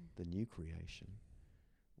 the new creation,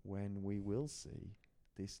 when we will see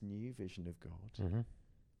this new vision of God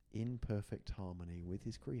in perfect harmony with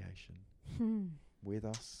his creation, with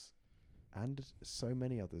us and so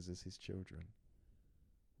many others as his children.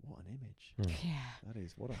 What an image. That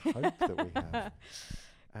is, what a hope that we have.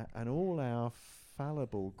 And all our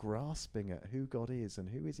fallible grasping at who God is and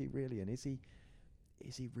who is he really, and is he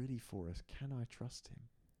really for us? Can I trust him?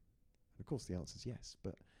 And of course the answer is yes,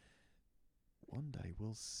 but one day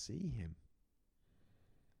we'll see him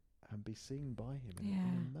and be seen by him in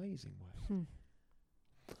an amazing way.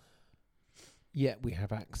 Yet we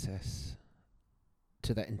have access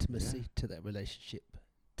to that intimacy, to that relationship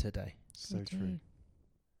today. So We true.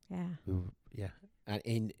 do. Yeah.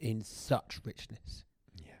 And in such richness,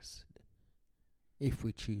 Yes. if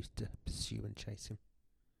we choose to pursue and chase him.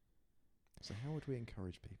 So how would we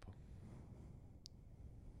encourage people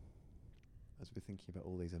as we're thinking about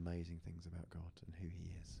all these amazing things about God and who he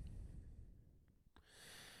is?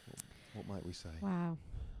 What might we say? Wow.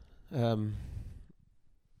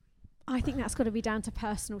 I think that's got to be down to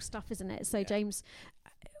personal stuff, isn't it? So, Yeah. James,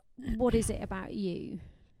 what is it about you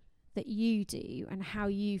that you do and how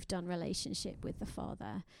you've done relationship with the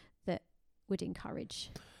Father that would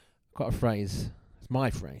encourage? Got a phrase. It's my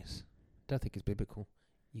phrase. Don't think it's biblical.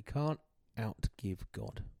 You can't outgive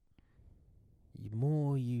God. The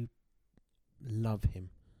more you love him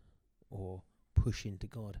or push into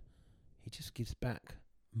God, he just gives back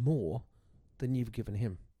more than you've given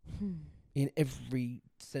him. In every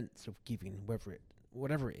sense of giving,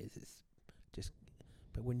 whatever it is, it's just.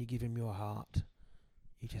 But when you give him your heart,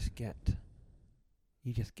 you just get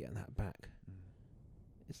that back.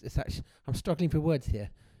 It's actually, I'm struggling for words here.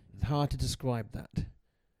 It's hard to describe that.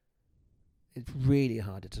 It's really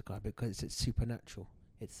hard to describe it because it's supernatural.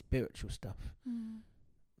 It's spiritual stuff.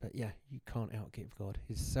 But yeah, you can't outgive God.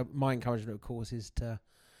 So my encouragement, of course, is to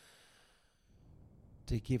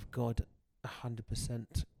give God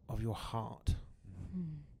 100% of your heart.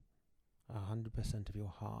 100% of your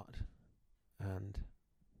heart. And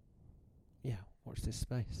yeah, watch this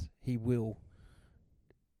space. He will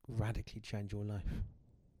radically change your life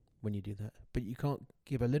when you do that. But you can't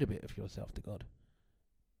give a little bit of yourself to God.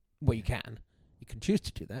 Well, you can. You can choose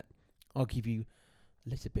to do that. I'll give you a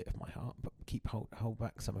little bit of my heart, but hold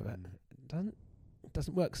back some of it. It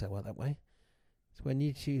doesn't work so well that way. So when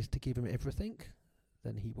you choose to give him everything,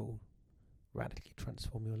 then he will radically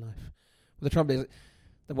transform your life. Well, the trouble is,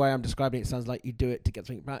 the way I'm describing it sounds like you do it to get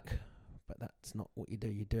something back, but that's not what you do.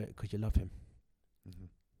 You do it because you love him,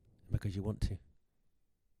 because you want to,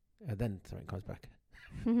 and then something comes back.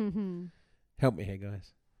 Help me here,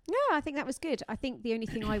 guys. No, I think that was good. I think the only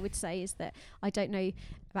thing I would say is that I don't know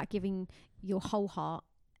about giving your whole heart,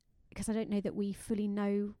 because I don't know that we fully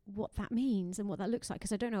know what that means and what that looks like,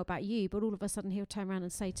 because I don't know about you, but all of a sudden he'll turn around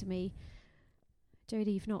and say to me,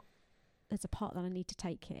 Jodie, there's a part that I need to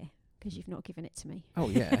take here because you've not given it to me. Oh,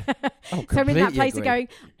 yeah. Oh, so I'm in that place agree. of going,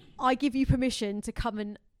 I give you permission to come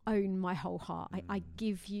and own my whole heart. I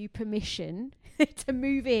give you permission to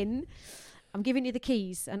move in. I'm giving you the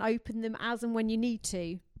keys and open them as and when you need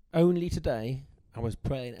to. Only today, I was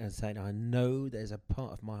praying and saying, I know there's a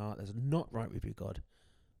part of my heart that's not right with you, God,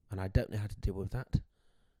 and I don't know how to deal with that.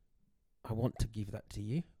 I want to give that to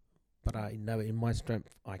you, but I know in my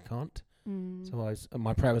strength I can't. So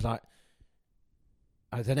my prayer was like,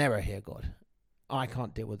 there's an error here, God. I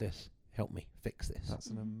can't deal with this. Help me fix this. That's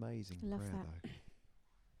an amazing Love prayer, that. though,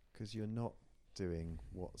 because you're not doing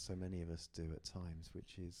what so many of us do at times,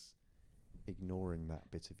 which is ignoring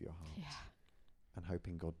that bit of your heart and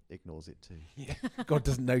hoping God ignores it too. Yeah. God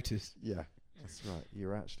doesn't notice. Yeah, that's right.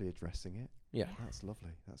 You're actually addressing it. Yeah. That's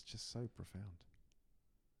lovely. That's just so profound.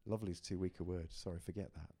 Lovely is too weak a word. Sorry,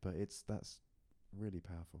 forget that. But that's really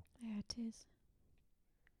powerful. Yeah, it is.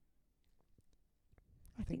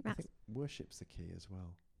 I think worship's the key as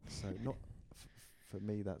well. So not for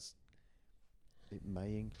me. It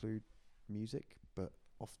may include music, but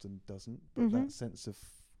often doesn't. But that sense of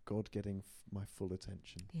God getting my full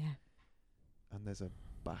attention. Yeah. And there's a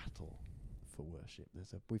battle for worship.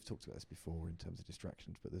 We've talked about this before in terms of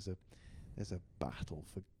distractions, but there's a battle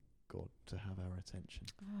for God to have our attention.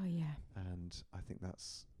 Oh yeah. And I think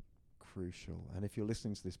that's crucial. And if you're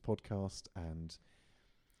listening to this podcast and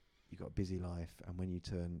you've got a busy life, and when you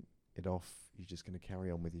turn it off, you're just going to carry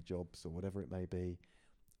on with your jobs or whatever it may be,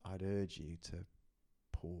 I'd urge you to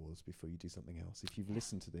pause before you do something else. If you've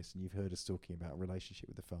listened to this and you've heard us talking about relationship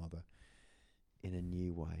with the Father in a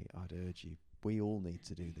new way, I'd urge you, we all need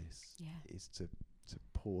to do this, is to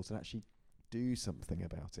pause and actually do something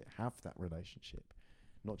about it. Have that relationship,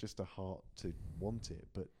 not just a heart to want it,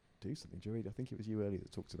 but do something. Joey, I think it was you earlier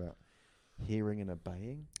that talked about hearing and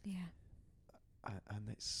obeying. Yeah. And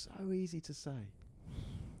it's so easy to say,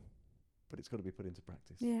 but it's got to be put into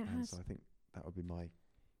practice. Yeah, it and has. so I think that would be my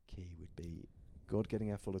key, would be God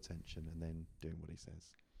getting our full attention and then doing what he says.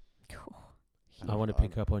 Cool. I want to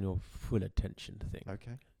pick up on your full attention thing.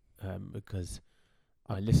 Okay. Because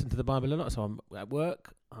I listen to the Bible a lot, so I'm at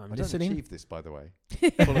work, I'm listening. Don't achieve this, by the way.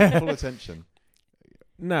 full attention.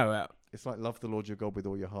 No. It's like love the Lord your God with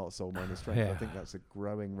all your heart, soul, mind and strength. Yeah. I think that's a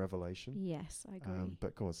growing revelation. Yes, I agree.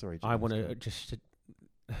 But go on, sorry. I want to just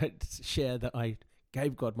share that I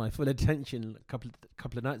gave God my full attention a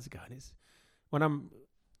couple of nights ago, and it's when I'm.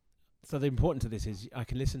 So the importance of this is I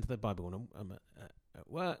can listen to the Bible when I'm at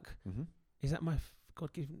work. Mm-hmm. Is that my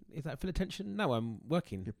God given? Is that full attention? No, I'm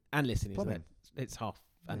working and listening. So it's half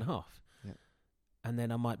and half. Yeah. And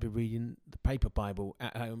then I might be reading the paper Bible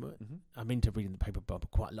at home. Mm-hmm. I'm into reading the paper Bible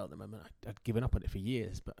quite a lot at the moment. I'd given up on it for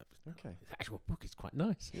years, but the actual book is quite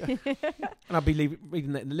nice. Yeah. And I'll be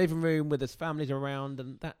reading that in the living room where there's families around,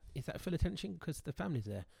 and that is that full attention because the family's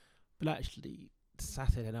there. But actually,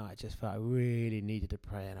 Saturday night, I just felt I really needed to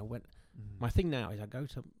pray, and I went. My thing now is I go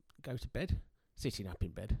to bed, sitting up in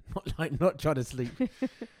bed, not trying to sleep.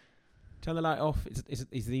 Turn the light off. It's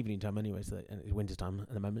the evening time anyway, so and it's winter time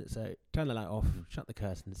at the moment. So turn the light off, shut the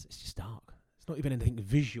curtains. It's just dark. It's not even anything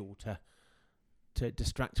visual to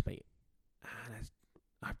distract me. And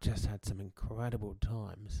I've just had some incredible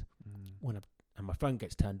times and my phone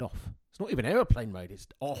gets turned off. It's not even airplane mode. It's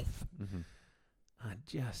off. And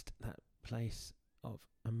just that place of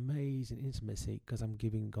amazing intimacy because I'm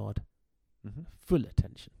giving God full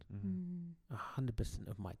attention, 100%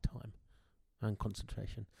 of my time and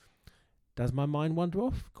concentration. Does my mind wander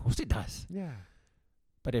off? Of course it does. Yeah.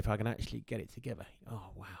 But if I can actually get it together,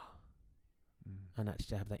 oh wow. And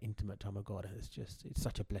actually have that intimate time with God, it's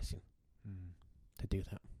such a blessing to do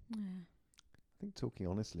that. Yeah. I think talking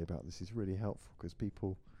honestly about this is really helpful because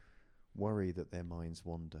people worry that their minds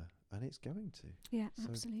wander, and it's going to. Yeah, So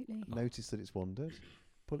absolutely. Notice that it's wandered,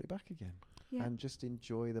 pull it back again, Yeah. and just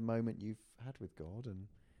enjoy the moment you've had with God. And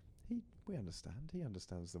we understand. He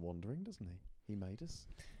understands the wandering, doesn't he? He made us.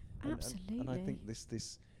 Absolutely. And I think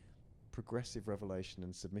this progressive revelation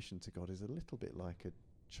and submission to God is a little bit like a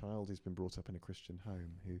child who's been brought up in a Christian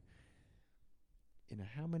home who,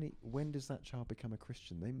 when does that child become a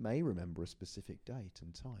Christian? They may remember a specific date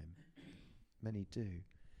and time. Many do.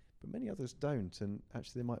 But many others don't. And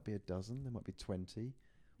actually there might be a dozen, there might be 20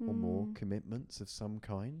 or more commitments of some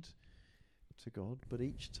kind to God. But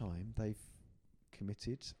each time they've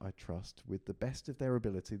committed, I trust, with the best of their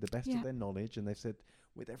ability, the best of their knowledge, and they've said,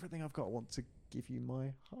 with everything I've got, I want to give you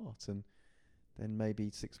my heart. And then maybe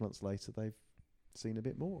 6 months later they've seen a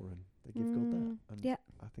bit more and they give God that. And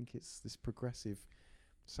I think it's this progressive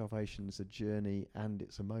salvation is a journey and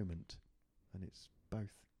it's a moment, and it's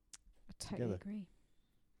both. I totally agree.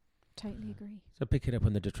 Totally agree. So picking up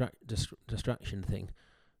on the distraction thing,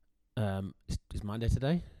 it's Monday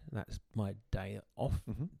today. That's my day off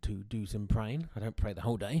to do some praying. I don't pray the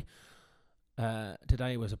whole day.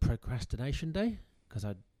 Today was a procrastination day because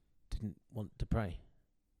I didn't want to pray.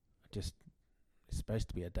 It's supposed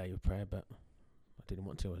to be a day of prayer, but I didn't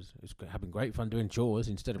want to. It was having great fun doing chores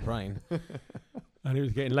instead of praying. And it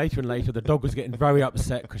was getting later and later. The dog was getting very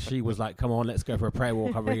upset because she was like, come on, let's go for a prayer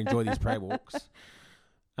walk. I really enjoy these prayer walks.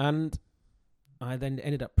 And I then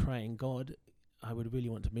ended up praying, God, I would really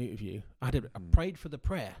want to meet with you. I prayed for the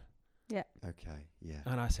prayer. Yeah. Okay, yeah.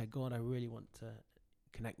 And I said, God, I really want to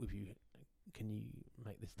connect with you. Can you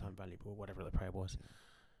make this time valuable, or whatever the prayer was?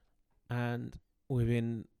 And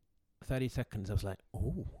within 30 seconds, I was like,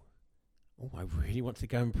 oh, I really want to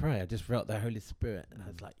go and pray. I just felt the Holy Spirit. And I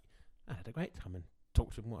was like, I had a great time and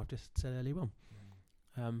talked to him what I've just said earlier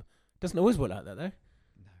on. Doesn't always work like that, though.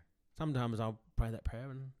 No. Sometimes I'll pray that prayer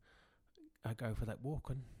and I go for that walk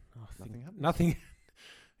and Nothing happens. Nothing,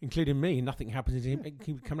 including me, nothing happens. It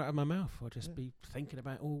keeps coming out of my mouth. I'll just be thinking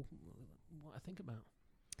about all what I think about.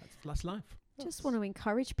 That's life. Just want to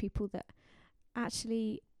encourage people that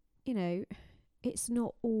actually, it's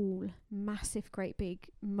not all massive, great big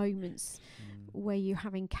moments where you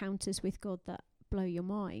have encounters with God that blow your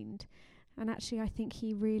mind. And actually, I think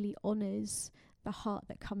he really honours the heart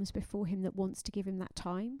that comes before him that wants to give him that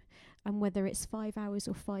time. And whether it's 5 hours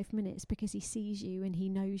or 5 minutes, because he sees you and he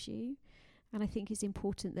knows you. And I think it's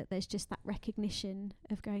important that there's just that recognition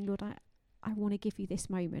of going, Lord, I want to give you this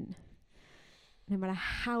moment, no matter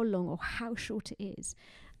how long or how short it is.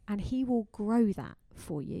 And he will grow that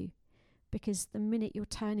for you. Because the minute you're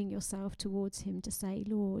turning yourself towards him to say,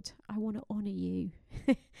 Lord, I want to honour you,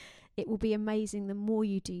 it will be amazing. The more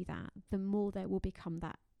you do that, the more there will become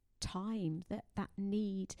that time, that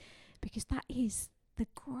need, because that is the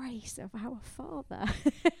grace of our Father.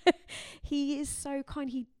 He is so kind.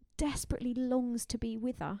 He desperately longs to be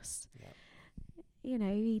with us. Yep.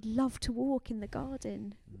 He loved to walk in the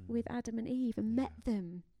garden with Adam and Eve and met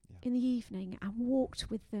them in the evening and walked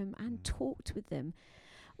with them and talked with them.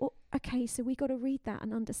 Well, okay, so we got to read that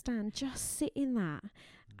and understand. Just sit in that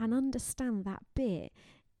and understand that bit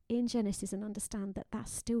in Genesis and understand that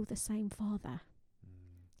that's still the same Father.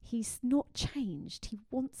 He's not changed. He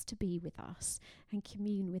wants to be with us and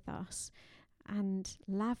commune with us and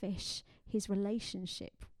lavish his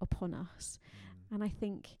relationship upon us. And I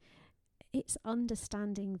think it's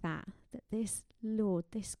understanding that this Lord,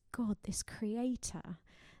 this God, this Creator,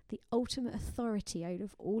 the ultimate authority out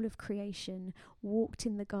of all of creation, walked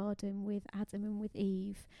in the garden with Adam and with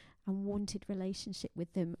Eve and wanted relationship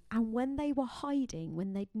with them. And when they were hiding,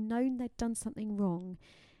 when they'd known they'd done something wrong,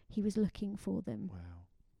 he was looking for them. Wow.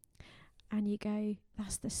 And you go,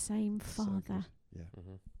 that's the same Father. So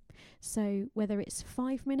So whether it's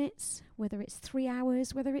 5 minutes, whether it's 3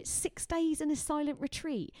 hours, whether it's 6 days in a silent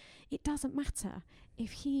retreat, it doesn't matter.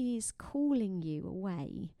 If he is calling you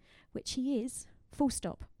away, which he is, full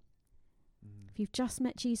stop. If you've just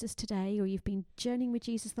met Jesus today, or you've been journeying with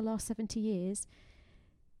Jesus the last 70 years,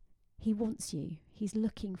 he wants you. He's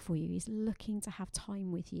looking for you. He's looking to have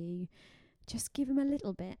time with you. Just give him a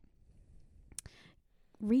little bit.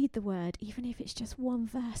 Read the word, even if it's just one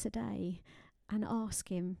verse a day, and ask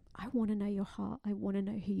him, I want to know your heart. I want to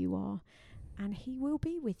know who you are. And he will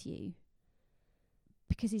be with you,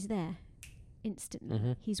 because he's there instantly.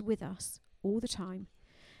 Mm-hmm. He's with us all the time.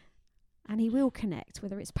 And he will connect,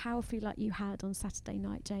 whether it's powerfully like you had on Saturday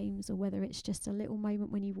night, James, or whether it's just a little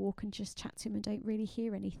moment when you walk and just chat to him and don't really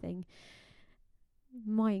hear anything.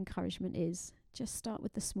 My encouragement is just start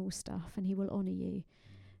with the small stuff, and he will honour you,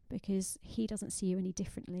 because he doesn't see you any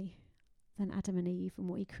differently than Adam and Eve and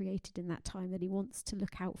what he created in that time, that he wants to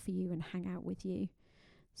look out for you and hang out with you.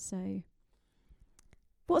 So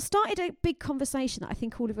what started a big conversation that I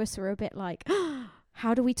think all of us were a bit like,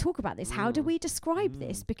 how do we talk about this? How do we describe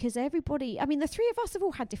this? Because everybody, I mean, the three of us have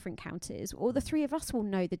all had different encounters, or the three of us will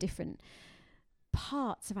know the different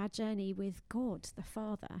parts of our journey with God, the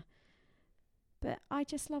Father. But I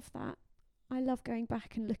just love that. I love going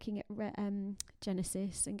back and looking at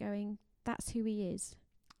Genesis and going, that's who he is.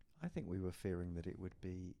 I think we were fearing that it would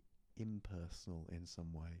be impersonal in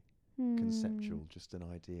some way, conceptual, just an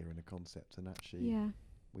idea and a concept, and actually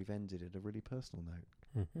we've ended at a really personal note.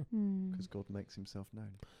 Because God makes himself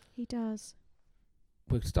known. He does.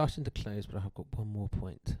 We're starting to close, but I've got one more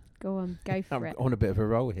point. Go on, go for I'm it. on a bit of a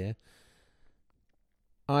roll here.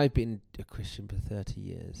 I've been a Christian for 30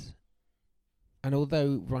 years. And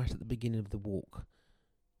although right at the beginning of the walk,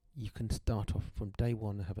 you can start off from day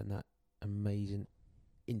one having that amazing,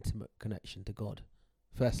 intimate connection to God.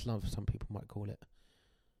 First love, some people might call it.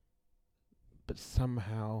 But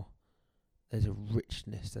somehow there's a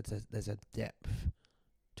richness, there's a depth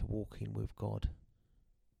to walking with God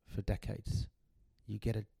for decades. You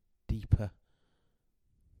get a deeper,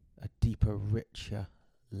 richer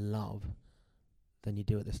love than you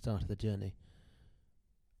do at the start of the journey.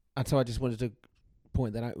 And so I just wanted to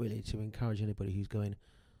point that out, really, to encourage anybody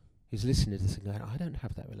who's listening to this and going, I don't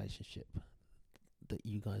have that relationship that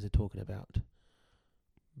you guys are talking about.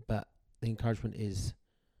 But the encouragement is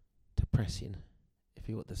to press in. If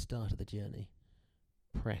you're at the start of the journey,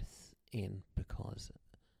 press in, because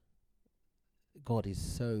God is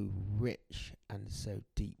so rich and so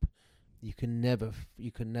deep. You can never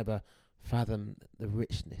fathom the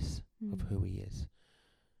richness of who he is.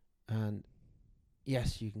 And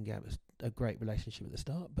yes, you can get a great relationship at the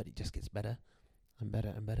start, but it just gets better and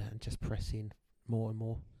better and better, and just press in more and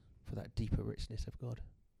more for that deeper richness of God.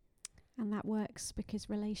 And that works because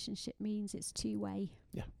relationship means it's two-way.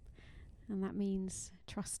 Yeah. And that means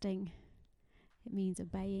trusting. It means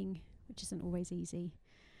obeying, which isn't always easy.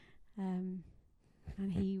 And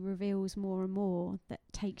he reveals more and more that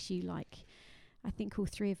takes you, like, I think all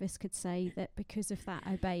three of us could say that because of that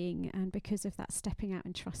obeying and because of that stepping out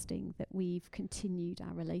and trusting, that we've continued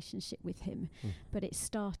our relationship with him. But it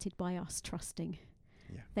started by us trusting,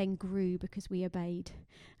 then grew because we obeyed,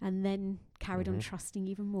 and then carried on trusting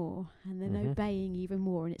even more, and then obeying even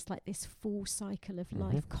more. And it's like this full cycle of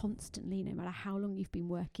life constantly, no matter how long you've been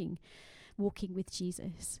walking with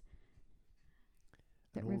Jesus.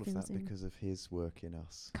 And all of that because of his work in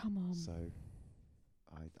us. Come on. So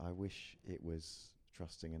I wish it was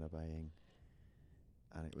trusting and obeying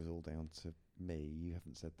and it was all down to me. You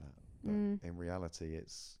haven't said that. But in reality,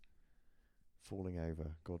 it's falling over,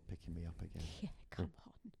 God picking me up again. Yeah, come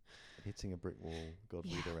on. Hitting a brick wall, God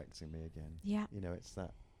redirecting me again. Yeah. You know, it's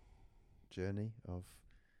that journey of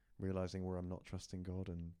realising where I'm not trusting God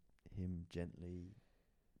and him gently,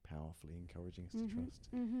 powerfully encouraging us to trust.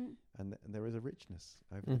 And there is a richness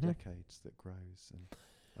over the decades that grows. And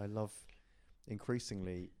I love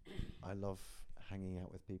hanging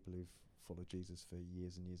out with people who've followed Jesus for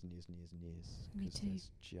years and years and years and years and years. Me too. There's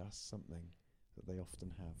just something that they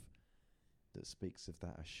often have that speaks of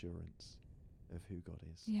that assurance of who God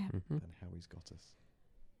is and how he's got us.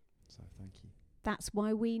 So thank you. That's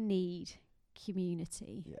why we need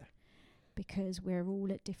community. Yeah. Because we're all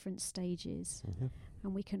at different stages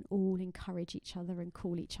and we can all encourage each other and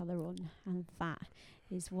call each other on. And that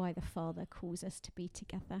is why the Father calls us to be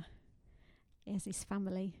together as his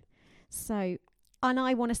family. So And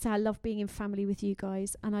I want to say I love being in family with you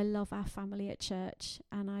guys, and I love our family at church,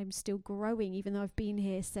 and I'm still growing. Even though I've been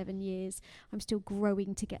here 7 years, I'm still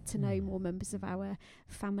growing to get to know more members of our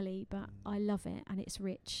family, but I love it, and it's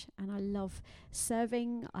rich, and I love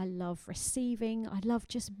serving, I love receiving, I love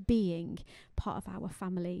just being part of our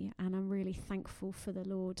family, and I'm really thankful for the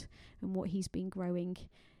Lord and what he's been growing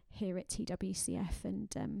here at TWCF.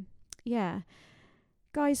 And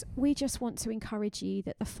guys, we just want to encourage you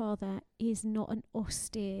that the Father is not an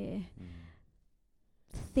austere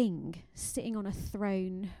thing sitting on a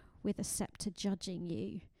throne with a scepter judging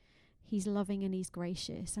you. He's loving and he's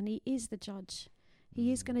gracious, and he is the judge.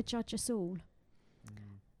 He is going to judge us all.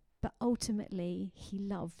 But ultimately, he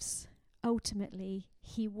loves. Ultimately,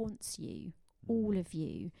 he wants you, all of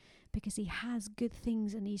you, because he has good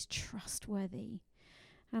things and he's trustworthy.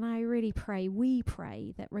 And I really pray, we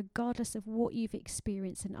pray, that regardless of what you've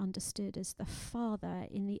experienced and understood as the Father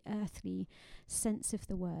in the earthly sense of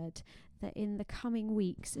the word, that in the coming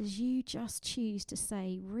weeks, as you just choose to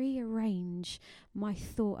say, rearrange my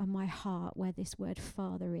thought and my heart where this word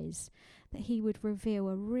Father is, that he would reveal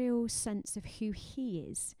a real sense of who he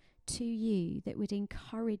is to you, that would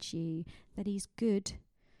encourage you that he's good,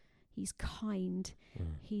 he's kind,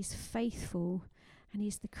 he's faithful, and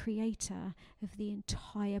he's the creator of the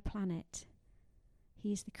entire planet.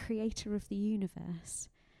 He is the creator of the universe,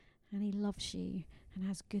 and he loves you and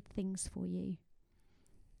has good things for you.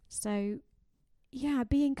 So,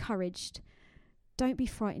 be encouraged. Don't be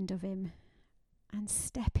frightened of him, and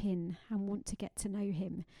step in and want to get to know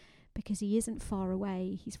him, because he isn't far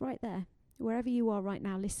away. He's right there. Wherever you are right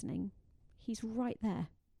now listening, he's right there.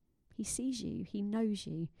 He sees you. He knows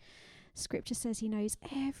you. Scripture says he knows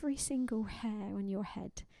every single hair on your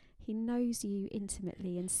head. He knows you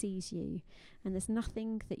intimately and sees you. And there's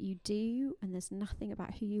nothing that you do, and there's nothing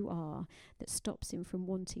about who you are that stops him from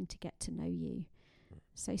wanting to get to know you.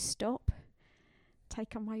 So stop,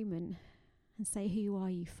 take a moment, and say, who are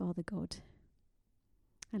you, Father God?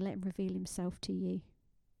 And let him reveal himself to you.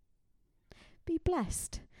 Be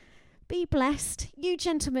blessed. Be blessed. You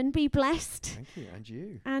gentlemen, be blessed. Thank you, and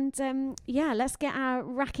you. And let's get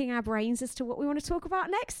racking our brains as to what we want to talk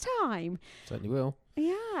about next time. Certainly will.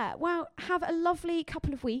 Yeah. Well, have a lovely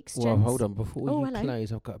couple of weeks, Well, gents. hold on. Before you hello.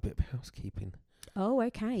 close, I've got a bit of housekeeping. Oh,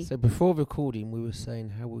 okay. So before recording, we were saying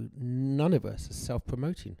how none of us are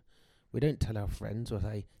self-promoting. We don't tell our friends or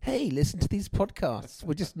say, hey, listen to these podcasts.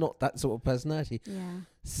 We're just not that sort of personality. Yeah.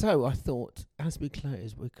 So I thought, as we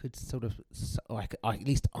close, we could sort of, at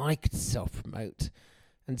least I could self-promote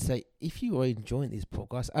and say, if you are enjoying these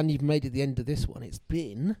podcasts and you've made it the end of this one, it's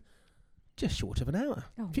been just short of an hour.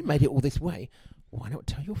 Oh, if you made it all this way, why not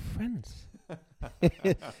tell your friends?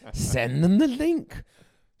 Send them the link.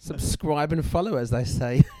 Subscribe and follow, as they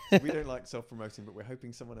say. We don't like self-promoting, but we're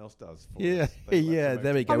hoping someone else does. For us. They like Yeah,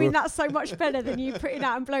 there we go. I mean, that's so much better than you putting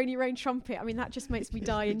out and blowing your own trumpet. I mean, that just makes me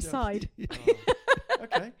die inside.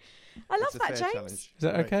 Okay. I love It's a that, fair James. challenge. Is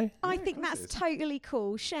that Right. okay? I Yeah, think of course that's it is. totally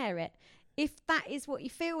cool. Share it. If that is what you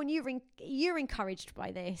feel and you're encouraged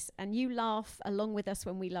by this and you laugh along with us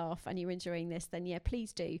when we laugh and you're enjoying this, then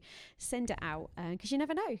please do send it out, because you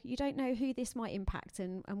never know. You don't know who this might impact,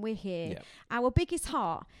 and we're here. Yeah. Our biggest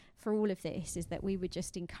heart for all of this is that we would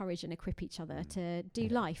just encourage and equip each other to do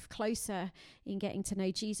life closer in getting to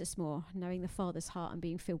know Jesus more, knowing the Father's heart and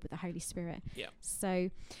being filled with the Holy Spirit. Yeah. So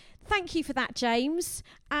thank you for that, James,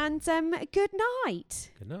 and good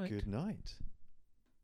night. Good night. Good night.